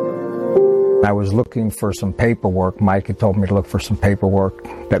 I was looking for some paperwork. Mike had told me to look for some paperwork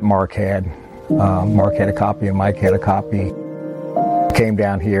that Mark had. Mark had a copy and Mike had a copy. Came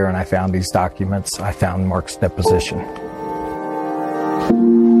down here and I found these documents. I found Mark's deposition.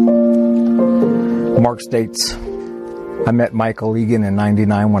 Mark states, I met Michael Egan in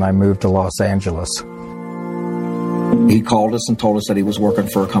 '99 when I moved to Los Angeles. He called us and told us that he was working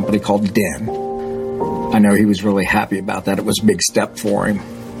for a company called Den. I know he was really happy about that. It was a big step for him.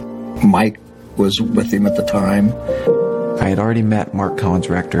 Mike was with him at the time. I had already met Mark Collins'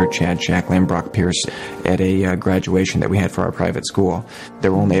 rector, Chad Shackley, and Brock Pierce at a graduation that we had for our private school.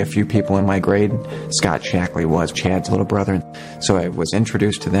 There were only a few people in my grade. Scott Shackley was Chad's little brother. So I was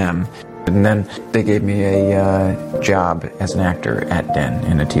introduced to them. And then they gave me a job as an actor at Den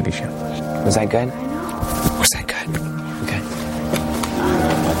in a TV show. Was that good? Was that good? Okay.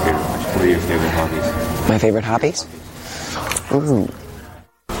 What are your favorite hobbies? My favorite hobbies? Ooh.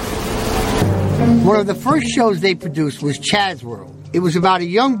 One of the first shows they produced was Chad's World. It was about a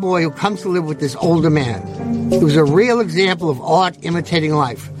young boy who comes to live with this older man. It was a real example of art imitating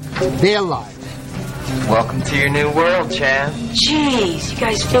life. Their lives. Welcome to your new world, Chad. Jeez, you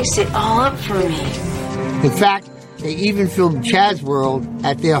guys fixed it all up for me. In fact, they even filmed Chad's World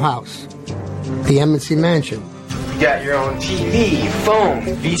at their house, the M&C Mansion. You got your own TV, phone,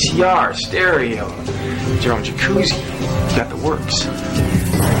 VCR, stereo, your own jacuzzi. You got the works.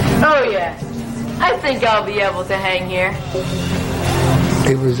 Oh, yeah. I think I'll be able to hang here.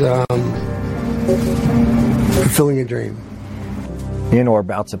 It was fulfilling a dream. In or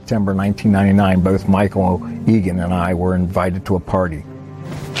about September 1999, both Michael Egan and I were invited to a party.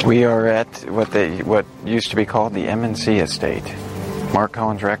 We are at what used to be called the M&C estate. Mark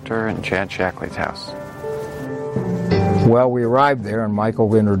Collins' rector and Chad Shackley's house. Well, we arrived there and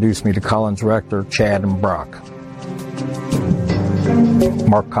Michael introduced me to Collins' rector, Chad, and Brock.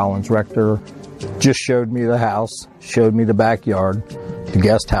 Mark Collins' rector just showed me the house, showed me the backyard, the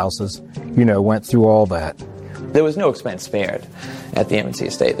guest houses, went through all that. There was no expense spared at the M&C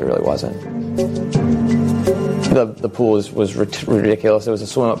estate. There really wasn't. The pool was ridiculous. There was a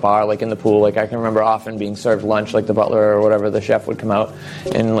swim-up bar, in the pool. I can remember often being served lunch, the butler or whatever, the chef would come out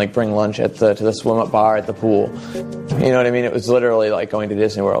and bring lunch to the swim-up bar at the pool. You know what I mean? It was literally like going to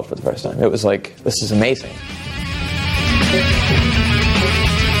Disney World for the first time. It was this is amazing.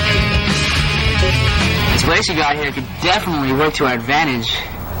 This place you got here could definitely work to our advantage.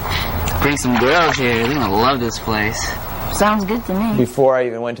 Bring some girls here. They're gonna love this place. Sounds good to me. Before I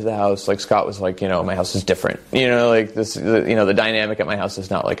even went to the house, Scott was my house is different. The dynamic at my house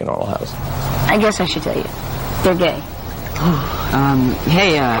is not like a normal house. I guess I should tell you. They're gay.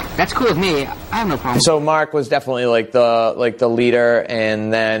 Hey, that's cool with me. I have no problem. So Mark was definitely like the leader,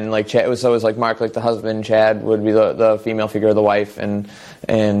 and then like Chad, it was like Mark, like the husband. Chad would be the female figure, the wife, and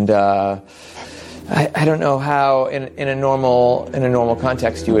I don't know how in a normal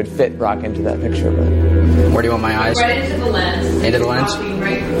context you would fit Brock into that picture, but where do you want my eyes? Right into the lens. Into the lens.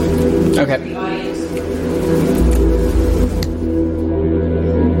 Okay.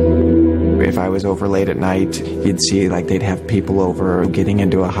 If I was over late at night, you'd see like they'd have people over getting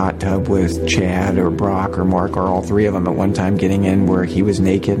into a hot tub with Chad or Brock or Mark or all three of them at one time, getting in where he was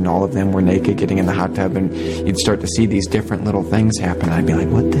naked and all of them were naked, getting in the hot tub, and you'd start to see these different little things happen. I'd be like,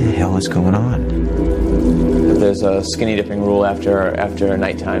 what the hell is going on? There's a skinny dipping rule after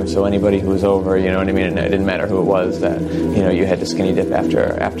nighttime, so anybody who was over, you know what I mean, it didn't matter who it was, that you had to skinny dip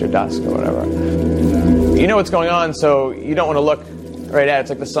after dusk or whatever. You know what's going on, so you don't want to look right at it. It's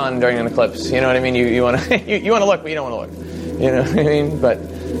like the sun during an eclipse. You know what I mean? You want to you want to look, but you don't want to look. You know what I mean? But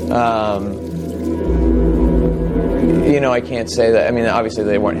I can't say that. I mean, obviously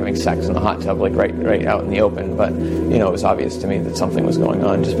they weren't having sex in the hot tub like right out in the open. But it was obvious to me that something was going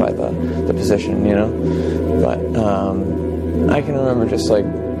on just by the position. But I can remember just like.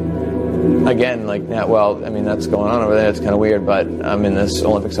 Again, like now, well, I mean that's going on over there. It's kind of weird, but I'm in this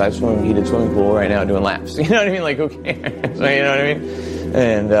Olympic-sized heated swimming pool right now doing laps. You know what I mean? Like who cares? So, you know what I mean?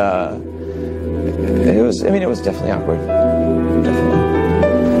 And it was definitely awkward.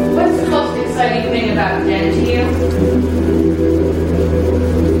 Definitely. What's the most exciting thing about Den to you?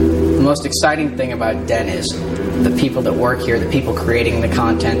 The most exciting thing about Den is the people that work here, the people creating the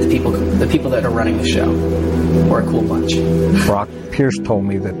content, the people that are running the show. We're a cool bunch. Brock Pierce told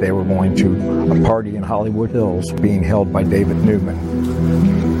me that they were going to a party in Hollywood Hills being held by David Newman.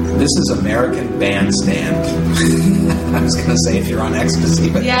 This is American Bandstand. I was going to say if you're on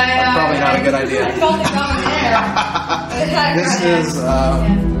ecstasy, but probably not a good idea. This is...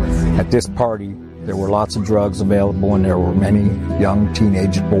 At this party, there were lots of drugs available, and there were many young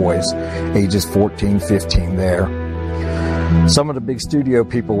teenage boys, ages 14, 15 there. Some of the big studio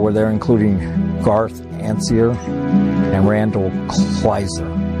people were there, including Garth Ancier and Randall Kleiser.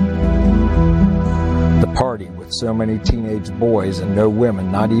 The party, with so many teenage boys and no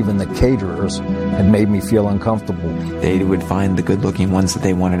women, not even the caterers, had made me feel uncomfortable. They would find the good-looking ones that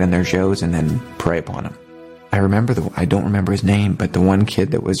they wanted in their shows and then prey upon them. I don't remember his name, but the one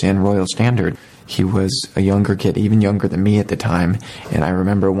kid that was in Royal Standard, he was a younger kid, even younger than me at the time. And I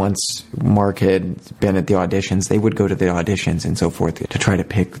remember once Mark had been at the auditions, they would go to the auditions and so forth to try to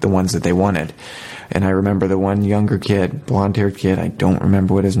pick the ones that they wanted. And I remember the one younger kid, blonde-haired kid, I don't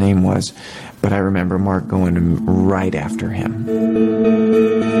remember what his name was, but I remember Mark going right after him.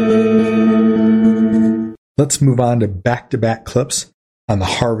 Let's move on to back-to-back clips on the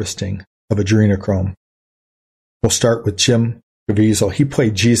harvesting of adrenochrome. We'll start with Jim Caviezel. He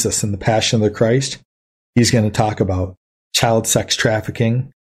played Jesus in The Passion of the Christ. He's going to talk about child sex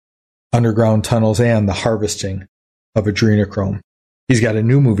trafficking, underground tunnels, and the harvesting of adrenochrome. He's got a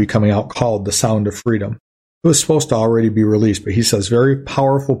new movie coming out called The Sound of Freedom. It was supposed to already be released, but he says very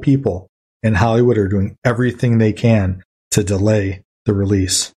powerful people in Hollywood are doing everything they can to delay the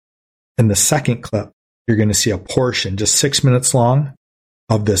release. In the second clip, you're going to see a portion, just 6 minutes long,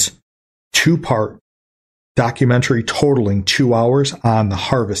 of this two-part documentary totaling 2 hours on the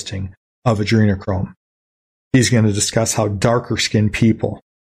harvesting of adrenochrome. He's going to discuss how darker-skinned people,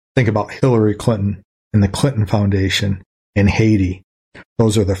 think about Hillary Clinton and the Clinton Foundation in Haiti.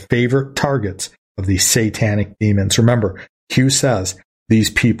 Those are the favorite targets of these satanic demons. Remember, Q says these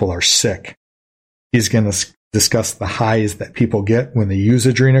people are sick. He's going to discuss the highs that people get when they use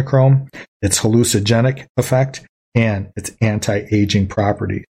adrenochrome, its hallucinogenic effect, and its anti-aging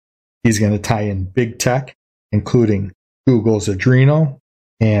properties. He's going to tie in big tech, including Google's Adreno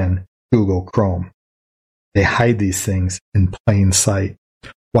and Google Chrome. They hide these things in plain sight.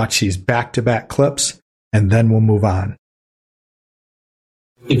 Watch these back-to-back clips, and then we'll move on.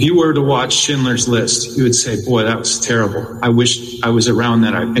 If you were to watch Schindler's List, you would say, boy, that was terrible. I wish I was around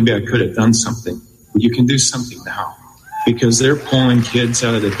that. Maybe I could have done something. But you can do something now because they're pulling kids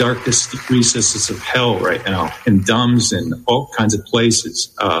out of the darkest recesses of hell right now, in dumbs and all kinds of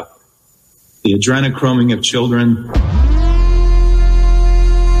places. The adrenochroming of children.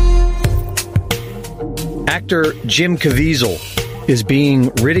 Actor Jim Caviezel is being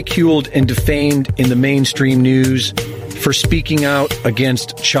ridiculed and defamed in the mainstream news for speaking out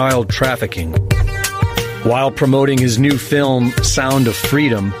against child trafficking. While promoting his new film, Sound of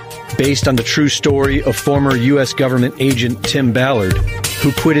Freedom, based on the true story of former U.S. government agent Tim Ballard,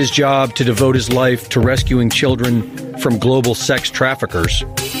 who quit his job to devote his life to rescuing children from global sex traffickers.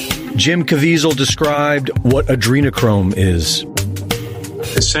 Jim Caviezel described what adrenochrome is.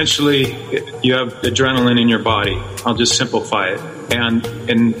 Essentially, you have adrenaline in your body. I'll just simplify it.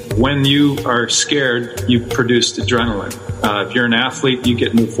 And when you are scared, you produce adrenaline. If you're an athlete, you get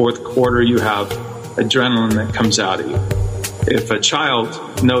in the fourth quarter, you have adrenaline that comes out of you. If a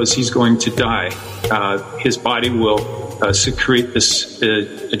child knows he's going to die, his body will secrete this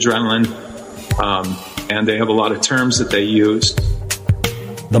adrenaline, and they have a lot of terms that they use.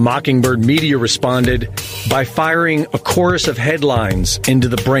 The Mockingbird media responded by firing a chorus of headlines into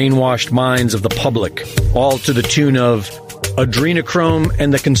the brainwashed minds of the public, all to the tune of adrenochrome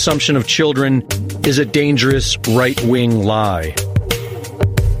and the consumption of children is a dangerous right-wing lie.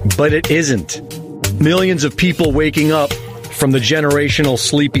 But it isn't. Millions of people waking up from the generational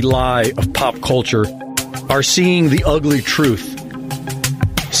sleepy lie of pop culture are seeing the ugly truth,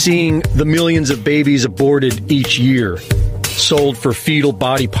 seeing the millions of babies aborted each year, sold for fetal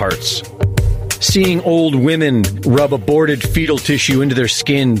body parts, seeing old women rub aborted fetal tissue into their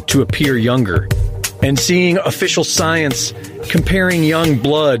skin to appear younger, and seeing official science comparing young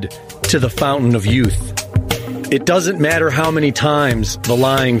blood to the fountain of youth. It doesn't matter how many times the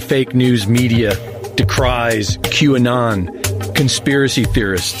lying fake news media decries QAnon, conspiracy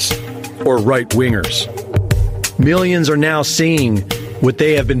theorists, or right-wingers. Millions are now seeing what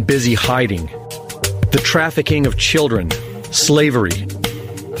they have been busy hiding: the trafficking of children, slavery.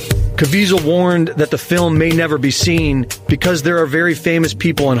 Caviezel warned that the film may never be seen because there are very famous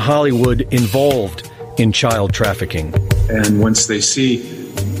people in Hollywood involved in child trafficking. And once they see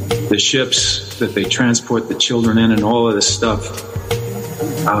the ships that they transport the children in and all of this stuff,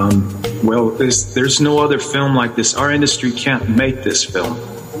 well, there's no other film like this. Our industry can't make this film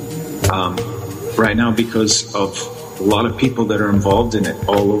right now because of a lot of people that are involved in it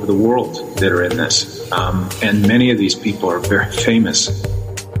all over the world that are in this. And many of these people are very famous.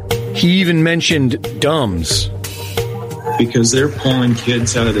 He even mentioned dumbs. Because they're pulling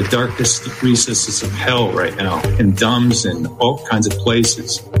kids out of the darkest recesses of hell right now, in dumbs and all kinds of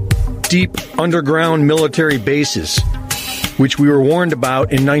places. Deep underground military bases, which we were warned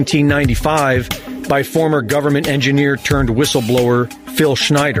about in 1995 by former government engineer turned whistleblower Phil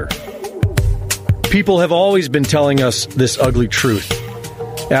Schneider. People have always been telling us this ugly truth.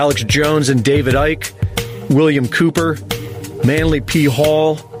 Alex Jones and David Icke, William Cooper, Manly P.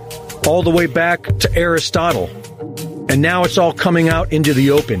 Hall, all the way back to Aristotle. And now it's all coming out into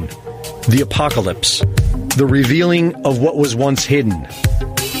the open. The apocalypse. The revealing of what was once hidden.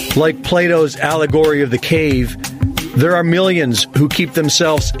 Like Plato's allegory of the cave, there are millions who keep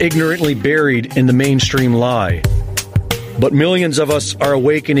themselves ignorantly buried in the mainstream lie. But millions of us are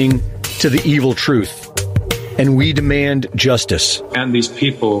awakening to the evil truth. And we demand justice. And these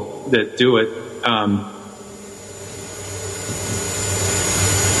people that do it,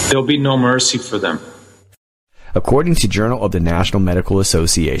 there'll be no mercy for them. According to Journal of the National Medical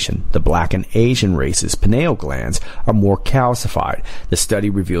Association, the black and Asian races' pineal glands are more calcified. The study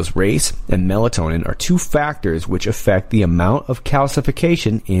reveals race and melatonin are two factors which affect the amount of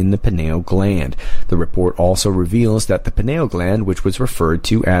calcification in the pineal gland. The report also reveals that the pineal gland, which was referred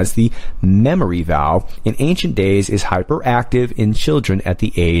to as the memory valve in ancient days, is hyperactive in children at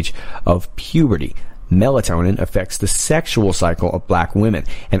the age of puberty. Melatonin affects the sexual cycle of black women,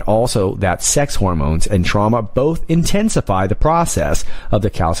 and also that sex hormones and trauma both intensify the process of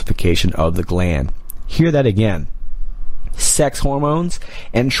the calcification of the gland. Hear that again. Sex hormones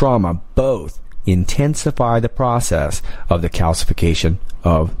and trauma both intensify the process of the calcification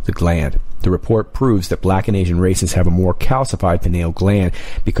of the gland. The report proves that black and Asian races have a more calcified pineal gland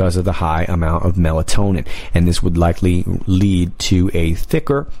because of the high amount of melatonin, and this would likely lead to a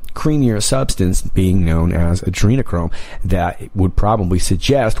thicker, creamier substance being known as adrenochrome that would probably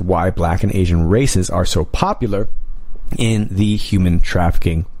suggest why black and Asian races are so popular in the human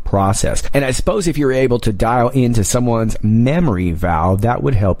trafficking process. And I suppose if you're able to dial into someone's memory valve, that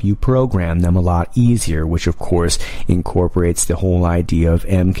would help you program them a lot easier, which of course incorporates the whole idea of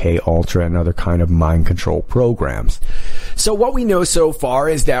MK Ultra and other kind of mind control programs. So what we know so far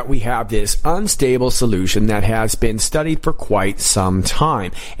is that we have this unstable solution that has been studied for quite some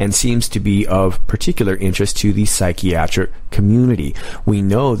time and seems to be of particular interest to the psychiatric community. We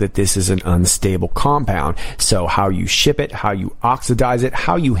know that this is an unstable compound, so how you ship it, how you oxidize it,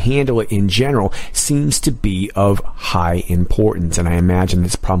 how you handle it in general seems to be of high importance, and I imagine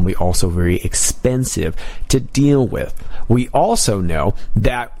it's probably also very expensive to deal with. We also know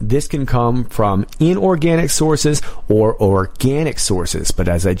that this can come from inorganic sources or organic sources. But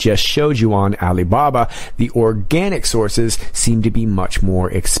as I just showed you on Alibaba, the organic sources seem to be much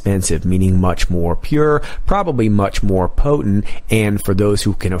more expensive, meaning much more pure, probably much more potent, and for those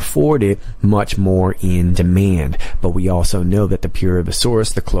who can afford it, much more in demand. But we also know that the purer the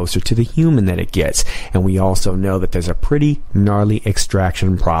source, the closer to the human that it gets. And we also know that there's a pretty gnarly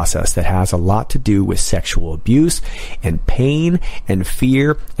extraction process that has a lot to do with sexual abuse and pain and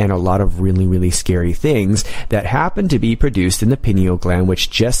fear and a lot of really, really scary things that happen to be produced in the pineal gland,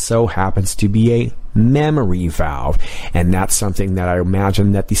 which just so happens to be a memory valve. And that's something that I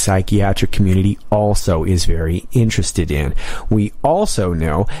imagine that the psychiatric community also is very interested in. We also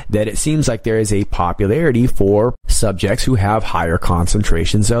know that it seems like there is a popularity for subjects who have higher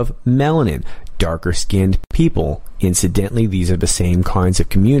concentrations of melanin, darker skinned people. Incidentally, these are the same kinds of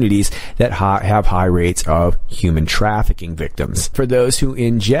communities that have high rates of human trafficking victims. For those who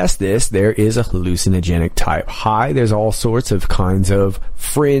ingest this, there is a hallucinogenic type high. There's all sorts of kinds of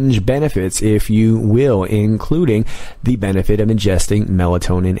fringe benefits, if you will, including the benefit of ingesting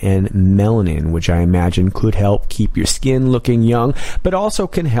melatonin and melanin, which I imagine could help keep your skin looking young, but also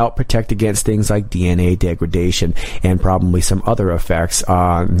can help protect against things like DNA degradation and probably some other effects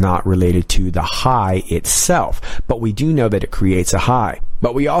not related to the high itself. But we do know that it creates a high.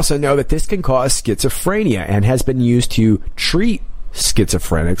 But we also know that this can cause schizophrenia and has been used to treat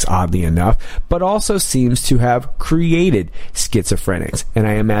schizophrenics, oddly enough, but also seems to have created schizophrenics. And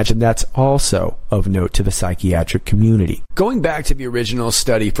I imagine that's also of note to the psychiatric community. Going back to the original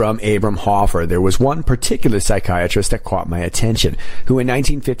study from Abram Hoffer, there was one particular psychiatrist that caught my attention, who in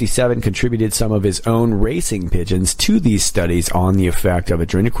 1957 contributed some of his own racing pigeons to these studies on the effect of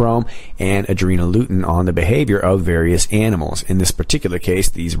adrenochrome and adrenoleutin on the behavior of various animals. In this particular case,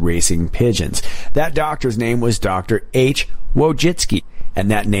 these racing pigeons. That doctor's name was Dr. H. Wojcicki,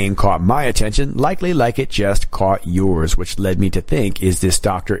 and that name caught my attention, likely like it just caught yours, which led me to think, is this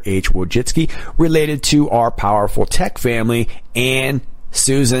Dr. H. Wojcicki related to our powerful tech family, Anne,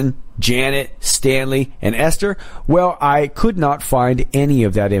 Susan, Janet, Stanley, and Esther? Well, I could not find any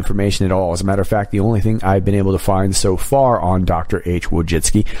of that information at all. As a matter of fact, the only thing I've been able to find so far on Dr. H.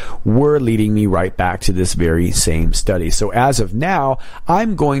 Wojcicki were leading me right back to this very same study. So as of now,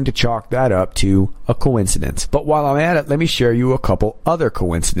 I'm going to chalk that up to a coincidence. But while I'm at it, let me share you a couple other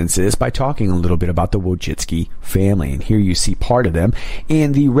coincidences by talking a little bit about the Wojcicki family. And here you see part of them.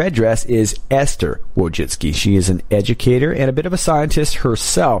 And the red dress is Esther Wojcicki. She is an educator and a bit of a scientist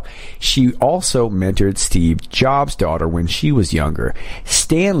herself. She also mentored Steve Jobs' daughter when she was younger.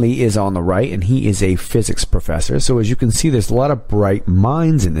 Stanley is on the right, and he is a physics professor. So as you can see, there's a lot of bright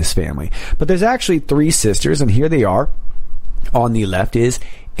minds in this family. But there's actually three sisters, and here they are. On the left is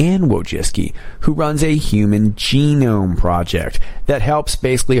Anne Wojcicki, who runs a human genome project that helps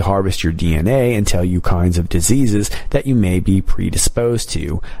basically harvest your DNA and tell you kinds of diseases that you may be predisposed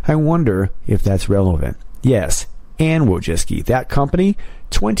to. I wonder if that's relevant. Yes, Anne Wojcicki, that company,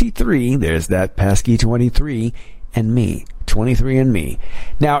 23, there's that pesky 23, and me, 23andMe.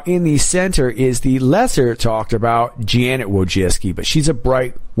 Now, in the center is the lesser talked about Janet Wojcicki, but she's a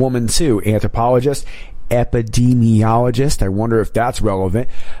bright woman too, anthropologist, epidemiologist. I wonder if that's relevant.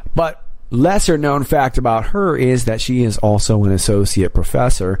 But lesser known fact about her is that she is also an associate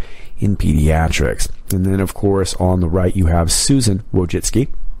professor in pediatrics. And then, of course, on the right you have Susan Wojcicki,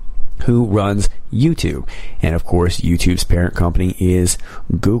 who runs YouTube. And of course, YouTube's parent company is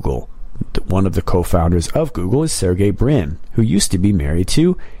Google. One of the co-founders of Google is Sergey Brin, who used to be married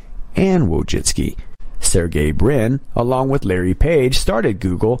to Anne Wojcicki. Sergey Brin, along with Larry Page, started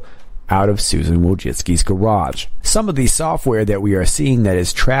Google out of Susan Wojcicki's garage. Some of the software that we are seeing that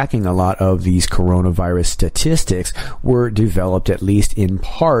is tracking a lot of these coronavirus statistics were developed at least in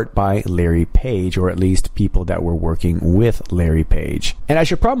part by Larry Page, or at least people that were working with Larry Page. And I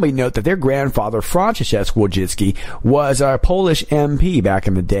should probably note that their grandfather, Franciszek Wojcicki, was a Polish MP back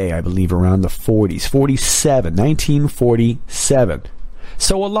in the day, I believe around the 1947.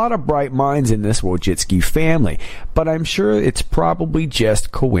 So a lot of bright minds in this Wojcicki family, but I'm sure it's probably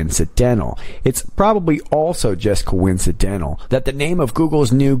just coincidental. It's probably also just coincidental that the name of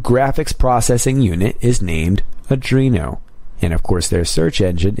Google's new graphics processing unit is named Adreno. And of course their search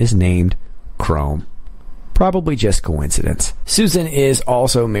engine is named Chrome. Probably just coincidence. Susan is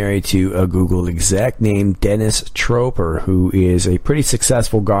also married to a Google exec named Dennis Troper, who is a pretty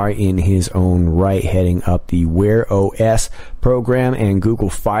successful guy in his own right, heading up the Wear OS program and Google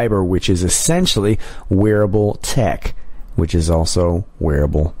Fiber, which is essentially wearable tech, which is also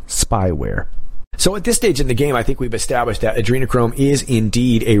wearable spyware. So at this stage in the game, I think we've established that adrenochrome is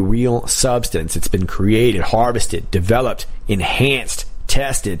indeed a real substance. It's been created, harvested, developed, enhanced,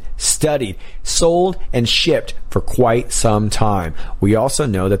 tested, studied, sold, and shipped for quite some time. We also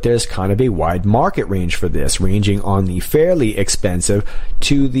know that there's kind of a wide market range for this, ranging on the fairly expensive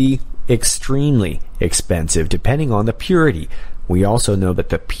to the extremely expensive, depending on the purity. We also know that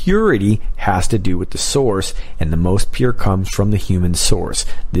the purity has to do with the source, and the most pure comes from the human source.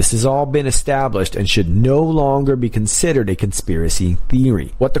 This has all been established and should no longer be considered a conspiracy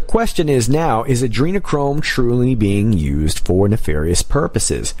theory. What the question is now, is adrenochrome truly being used for nefarious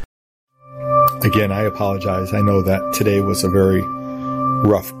purposes? Again, I apologize. I know that today was a very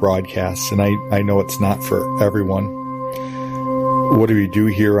rough broadcast, and I know it's not for everyone. What do we do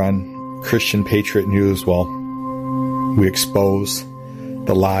here on Christian Patriot News? Well, we expose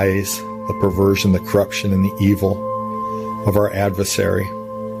the lies, the perversion, the corruption, and the evil of our adversary.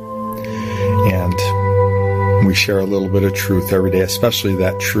 And we share a little bit of truth every day, especially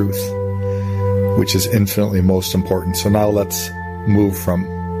that truth, which is infinitely most important. So now let's move from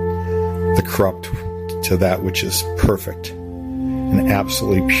the corrupt to that which is perfect and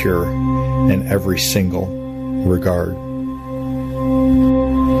absolutely pure in every single regard.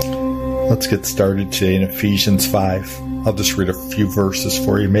 Let's get started today in Ephesians 5. I'll just read a few verses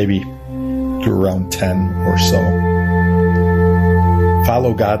for you, maybe to around 10 or so.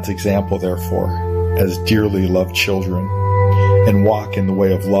 Follow God's example, therefore, as dearly loved children, and walk in the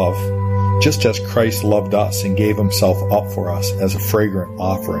way of love, just as Christ loved us and gave himself up for us as a fragrant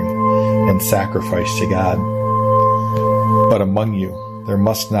offering and sacrifice to God. But among you, there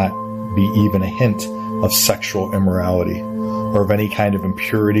must not be even a hint of sexual immorality or of any kind of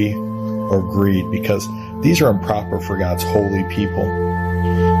impurity or greed, because these are improper for God's holy people.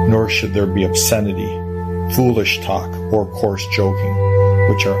 Nor should there be obscenity, foolish talk, or coarse joking,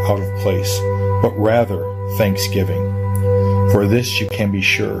 which are out of place, but rather thanksgiving. For this you can be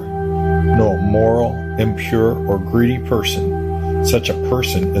sure, no immoral, impure, or greedy person, such a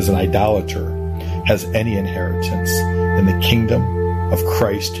person as an idolater, has any inheritance in the kingdom of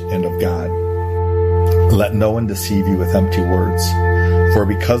Christ and of God. Let no one deceive you with empty words, for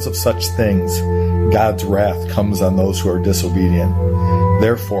because of such things God's wrath comes on those who are disobedient.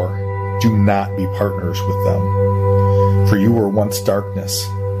 Therefore, do not be partners with them. For you were once darkness,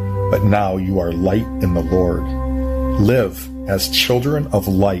 but now you are light in the Lord. Live as children of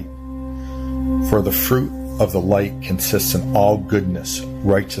light, for the fruit of the light consists in all goodness,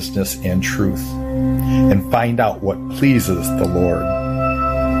 righteousness, and truth, and find out what pleases the Lord.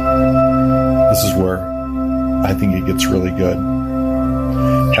 This is where I think it gets really good.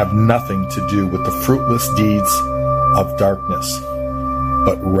 Have nothing to do with the fruitless deeds of darkness,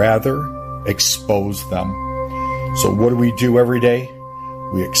 but rather expose them. So what do we do every day?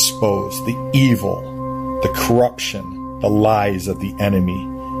 We expose the evil, the corruption, the lies of the enemy,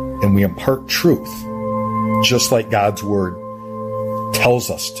 and we impart truth, just like God's word tells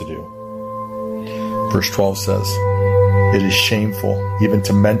us to do. Verse 12 says, "It is shameful even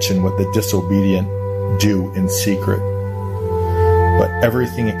to mention what the disobedient do in secret. But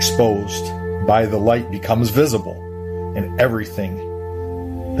everything exposed by the light becomes visible, and everything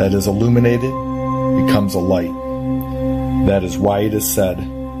that is illuminated becomes a light. That is why it is said,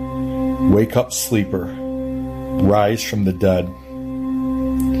 'Wake up, sleeper, rise from the dead,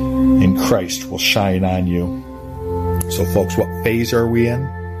 and Christ will shine on you.'" So folks, what phase are we in?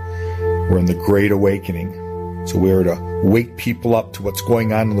 We're in the Great Awakening. So we are to wake people up to what's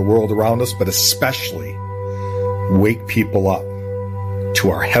going on in the world around us, but especially wake people up to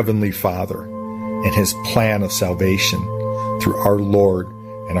our Heavenly Father and His plan of salvation through our Lord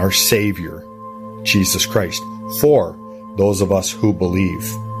and our Savior, Jesus Christ, for those of us who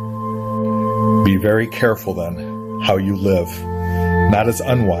believe. Be very careful then how you live, not as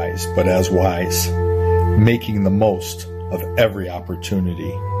unwise, but as wise, making the most of every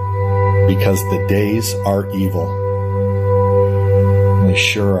opportunity, because the days are evil. They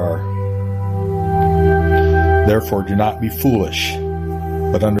sure are. Therefore, do not be foolish,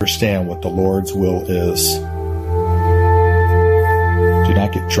 but understand what the Lord's will is. Do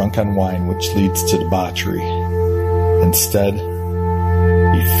not get drunk on wine, which leads to debauchery. Instead,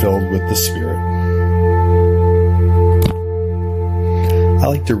 be filled with the Spirit. I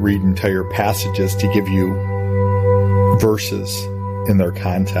like to read entire passages to give you verses in their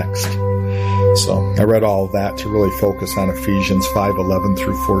context. So I read all of that to really focus on Ephesians 5:11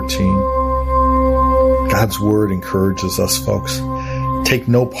 through 14. God's word encourages us, folks. Take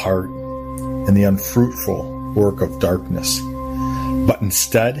no part in the unfruitful work of darkness, but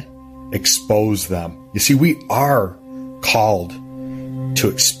instead expose them. You see, we are called to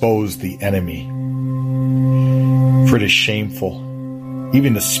expose the enemy. For it is shameful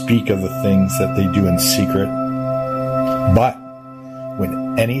even to speak of the things that they do in secret. But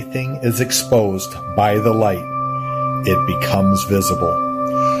when anything is exposed by the light, it becomes visible.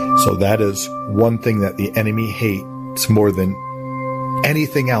 So that is one thing that the enemy hates more than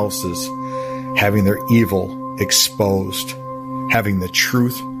anything else, is having their evil exposed, having the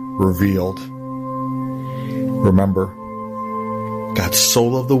truth revealed. Remember, God so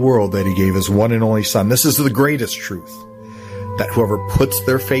loved the world that he gave his one and only Son. This is the greatest truth, that whoever puts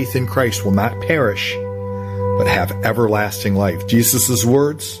their faith in Christ will not perish, but have everlasting life. Jesus'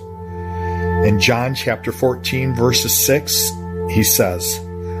 words in John chapter 14, verses 6, he says,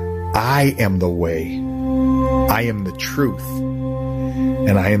 I am the way, I am the truth,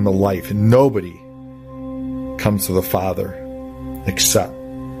 and I am the life. And nobody comes to the Father except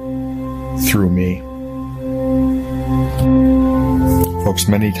through me. Folks,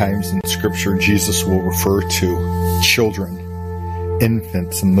 many times in Scripture, Jesus will refer to children,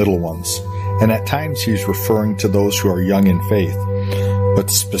 infants, and little ones. And at times he's referring to those who are young in faith. But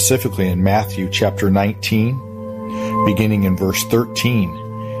specifically in Matthew chapter 19, beginning in verse 13,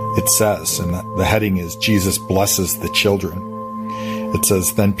 it says, and the heading is Jesus blesses the children. It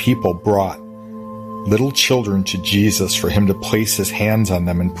says, then people brought little children to Jesus for him to place his hands on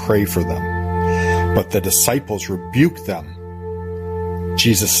them and pray for them. But the disciples rebuked them.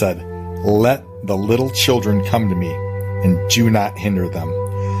 Jesus said, let the little children come to me, and do not hinder them,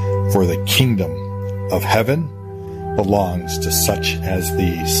 for the kingdom of heaven belongs to such as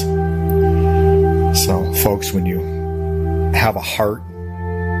these. So, folks, when you have a heart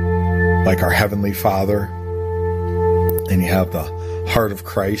like our Heavenly Father, and you have the heart of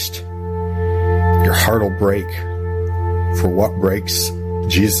Christ, your heart will break for what breaks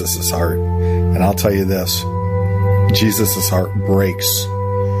Jesus' heart. And I'll tell you this, Jesus' heart breaks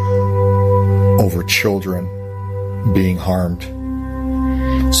over children being harmed.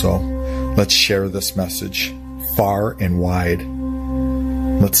 So let's share this message far and wide.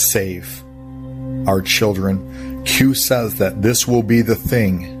 Let's save our children. Q says that this will be the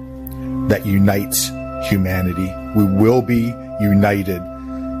thing that unites humanity. We will be united.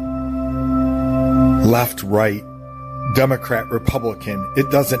 Left, right, Democrat, Republican,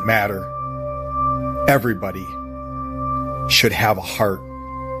 it doesn't matter. Everybody should have a heart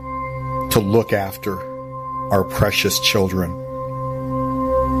to look after our precious children.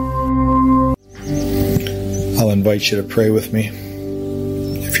 I'll invite you to pray with me.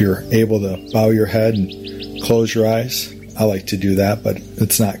 If you're able to bow your head and close your eyes, I like to do that, but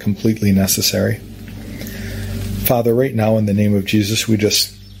it's not completely necessary. Father, right now in the name of Jesus, we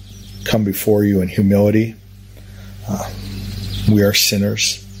just come before you in humility. We are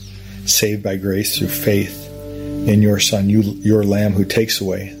sinners, saved by grace through faith in your Son, your Lamb who takes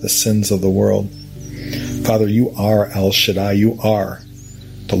away the sins of the world. Father, you are El Shaddai. You are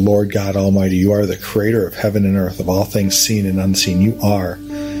the Lord God Almighty. You are the creator of heaven and earth, of all things seen and unseen. You are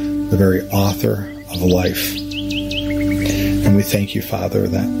the very author of life. And we thank you, Father,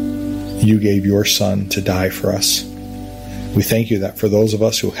 that you gave your Son to die for us. We thank you that for those of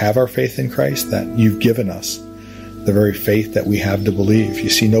us who have our faith in Christ, that you've given us the very faith that we have to believe. You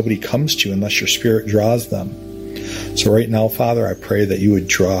see, nobody comes to you unless your Spirit draws them. So right now, Father, I pray that you would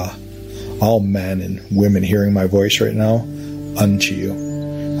draw all men and women hearing my voice right now unto you.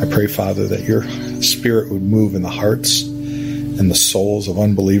 I pray, Father, that your Spirit would move in the hearts and the souls of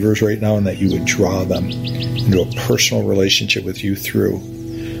unbelievers right now, and that you would draw them into a personal relationship with you through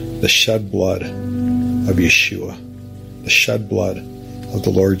the shed blood of Yeshua, the shed blood of the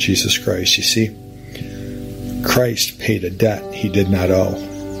Lord Jesus Christ. You see, Christ paid a debt he did not owe,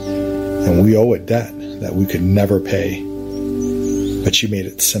 and we owe a debt that we could never pay. But you made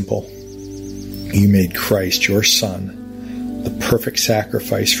it simple. You made Christ, your Son, the perfect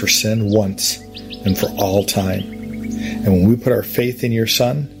sacrifice for sin once and for all time. And when we put our faith in your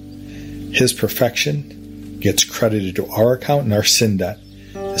Son, his perfection gets credited to our account, and our sin debt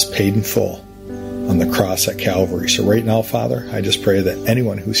is paid in full on the cross at Calvary. So right now, Father, I just pray that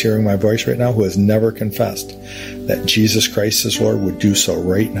anyone who's hearing my voice right now who has never confessed that Jesus Christ is Lord would do so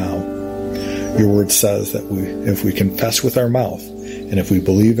right now. Your word says that if we confess with our mouth and if we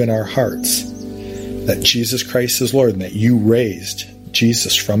believe in our hearts that Jesus Christ is Lord and that you raised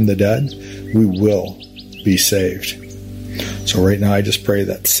Jesus from the dead, we will be saved. So right now I just pray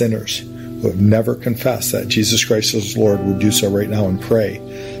that sinners who have never confessed that Jesus Christ is Lord would do so right now and pray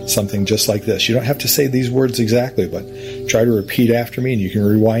something just like this. You don't have to say these words exactly, but try to repeat after me, and you can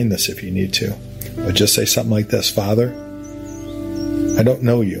rewind this if you need to. But just say something like this: Father, I don't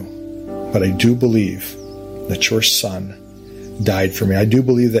know you, but I do believe that your Son died for me. I do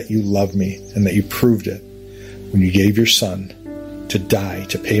believe that you love me and that you proved it when you gave your Son to die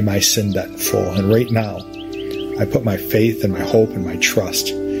to pay my sin debt in full. And right now, I put my faith and my hope and my trust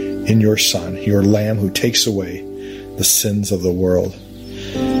in your Son, your Lamb who takes away the sins of the world.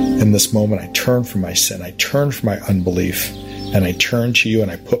 In this moment, I turn from my sin, I turn from my unbelief, and I turn to you and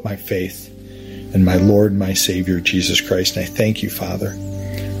I put my faith in my Lord and my Savior, Jesus Christ. And I thank you, Father,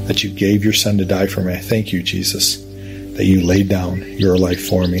 that you gave your Son to die for me. I thank you, Jesus, that you laid down your life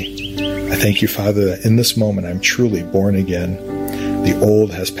for me. I thank you, Father, that in this moment I'm truly born again. The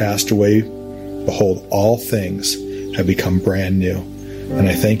old has passed away. Behold, all things have become brand new. And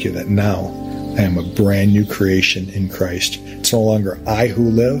I thank you that now I am a brand new creation in Christ. It's no longer I who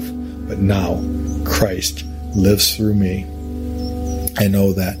live, but now Christ lives through me. I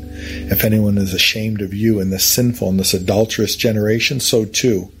know that if anyone is ashamed of you in this sinful and this adulterous generation, so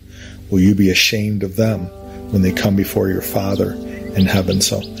too will you be ashamed of them when they come before your Father in heaven.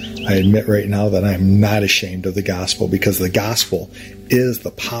 So I admit right now that I am not ashamed of the gospel, because the gospel is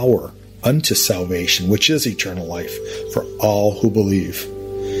the power unto salvation, which is eternal life for all who believe.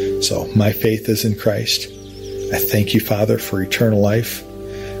 So my faith is in Christ. I thank you, Father, for eternal life,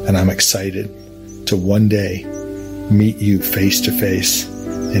 and I'm excited to one day meet you face to face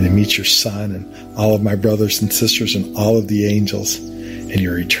and to meet your Son and all of my brothers and sisters and all of the angels in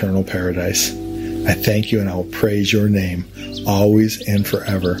your eternal paradise. I thank you, and I will praise your name always and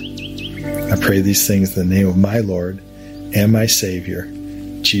forever. I pray these things in the name of my Lord and my Savior,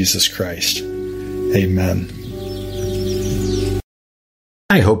 Jesus Christ. Amen.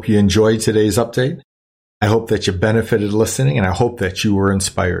 I hope you enjoyed today's update. I hope that you benefited listening, and I hope that you were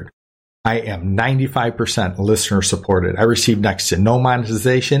inspired. I am 95% listener supported. I receive next to no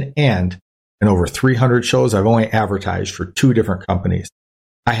monetization, and in over 300 shows, I've only advertised for 2 different companies.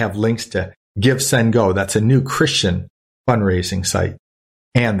 I have links to Give, Send, Go. That's a new Christian fundraising site,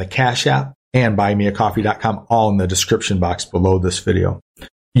 and the Cash App and buymeacoffee.com, all in the description box below this video.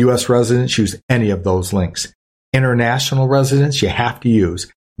 U.S. residents use any of those links. International residents, you have to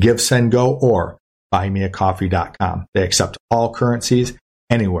use Give, Send, Go or buymeacoffee.com. They accept all currencies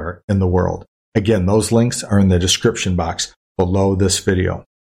anywhere in the world. Again, those links are in the description box below this video.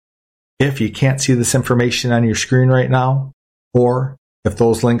 If you can't see this information on your screen right now, or if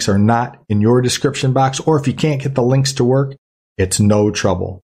those links are not in your description box, or if you can't get the links to work, it's no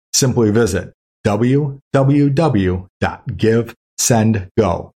trouble. Simply visit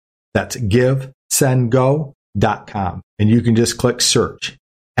www.GiveSendGo. That's GiveSendGo.com. And you can just click search.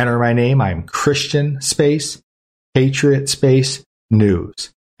 Enter my name. I'm Christian space, Patriot space,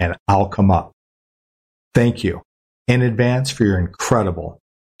 News, and I'll come up. Thank you in advance for your incredible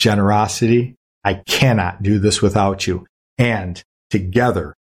generosity. I cannot do this without you. And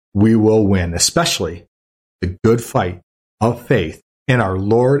together we will win, especially the good fight of faith in our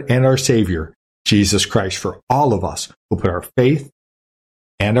Lord and our Savior, Jesus Christ, for all of us who put our faith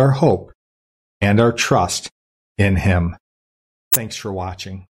and our hope and our trust in Him. Thanks for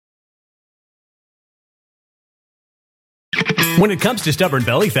watching. When it comes to stubborn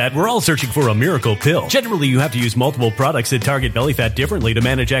belly fat, we're all searching for a miracle pill. Generally, you have to use multiple products that target belly fat differently to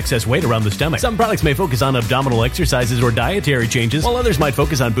manage excess weight around the stomach. Some products may focus on abdominal exercises or dietary changes, while others might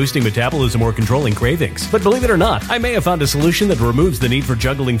focus on boosting metabolism or controlling cravings. But believe it or not, I may have found a solution that removes the need for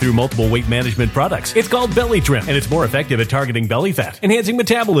juggling through multiple weight management products. It's called Belly Trim, and it's more effective at targeting belly fat, enhancing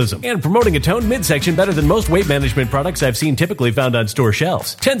metabolism, and promoting a toned midsection better than most weight management products I've seen typically found on store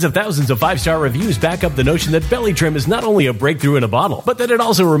shelves. Tens of thousands of 5-star reviews back up the notion that Belly Trim is not only a breakthrough in a bottle, but that it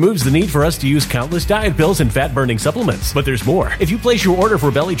also removes the need for us to use countless diet pills and fat-burning supplements. But there's more. If you place your order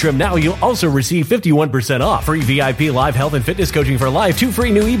for Belly Trim now, you'll also receive 51% off, free VIP live health and fitness coaching for life, 2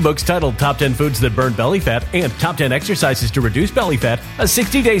 free new ebooks titled Top 10 Foods That Burn Belly Fat and Top 10 Exercises to Reduce Belly Fat, a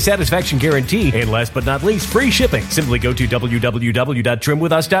 60-day satisfaction guarantee, and last but not least, free shipping. Simply go to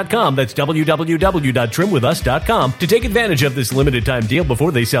www.trimwithus.com. That's www.trimwithus.com to take advantage of this limited time deal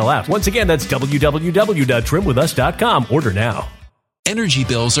before they sell out. Once again, that's www.trimwithus.com. Order now. Energy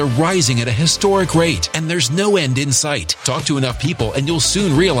bills are rising at a historic rate, and there's no end in sight. Talk to enough people, and you'll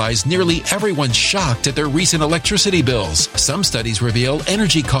soon realize nearly everyone's shocked at their recent electricity bills. Some studies reveal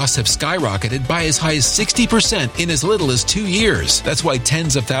energy costs have skyrocketed by as high as 60% in as little as 2 years. That's why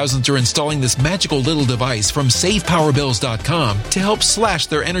tens of thousands are installing this magical little device from SavePowerBills.com to help slash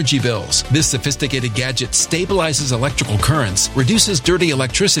their energy bills. This sophisticated gadget stabilizes electrical currents, reduces dirty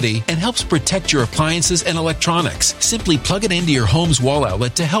electricity, and helps protect your appliances and electronics. Simply plug it into your home home's wall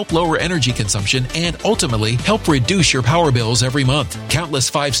outlet to help lower energy consumption and ultimately help reduce your power bills every month.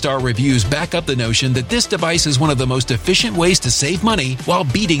 Countless 5-star reviews back up the notion that this device is one of the most efficient ways to save money while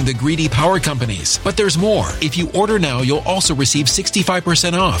beating the greedy power companies. But there's more. If you order now, you'll also receive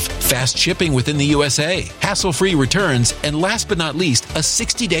 65% off, fast shipping within the USA, hassle-free returns, and last but not least, a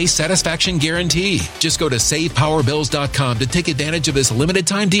 60-day satisfaction guarantee. Just go to SavePowerBills.com to take advantage of this limited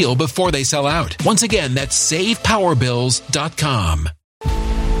time deal before they sell out. Once again, that's SavePowerBills.com.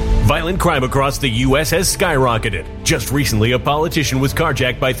 Violent crime across the U.S. has skyrocketed. Just recently, a politician was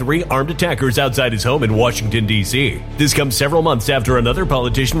carjacked by 3 armed attackers outside his home in Washington, D.C. This comes several months after another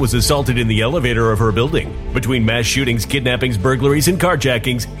politician was assaulted in the elevator of her building. Between mass shootings, kidnappings, burglaries, and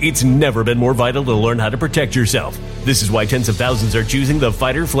carjackings, it's never been more vital to learn how to protect yourself. This is why tens of thousands are choosing the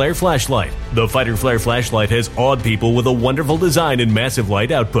Fighter Flare flashlight. The Fighter Flare flashlight has awed people with a wonderful design and massive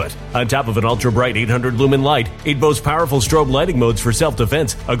light output. On top of an ultra-bright 800-lumen light, it boasts powerful strobe lighting modes for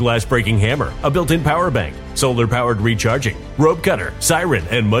self-defense, a glass-breaking hammer, a built-in power bank, solar-powered recharging, rope cutter, siren,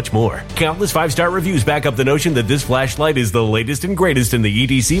 and much more. Countless 5-star reviews back up the notion that this flashlight is the latest and greatest in the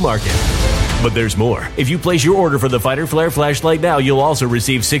EDC market. But there's more. If you place your order for the Fighter Flare flashlight now, you'll also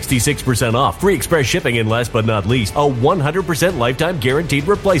receive 66% off, free express shipping, and last but not least, a 100% lifetime guaranteed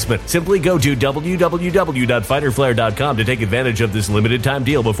replacement. Simply go to www.fighterflare.com to take advantage of this limited time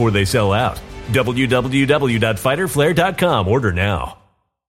deal before they sell out. www.fighterflare.com. Order now.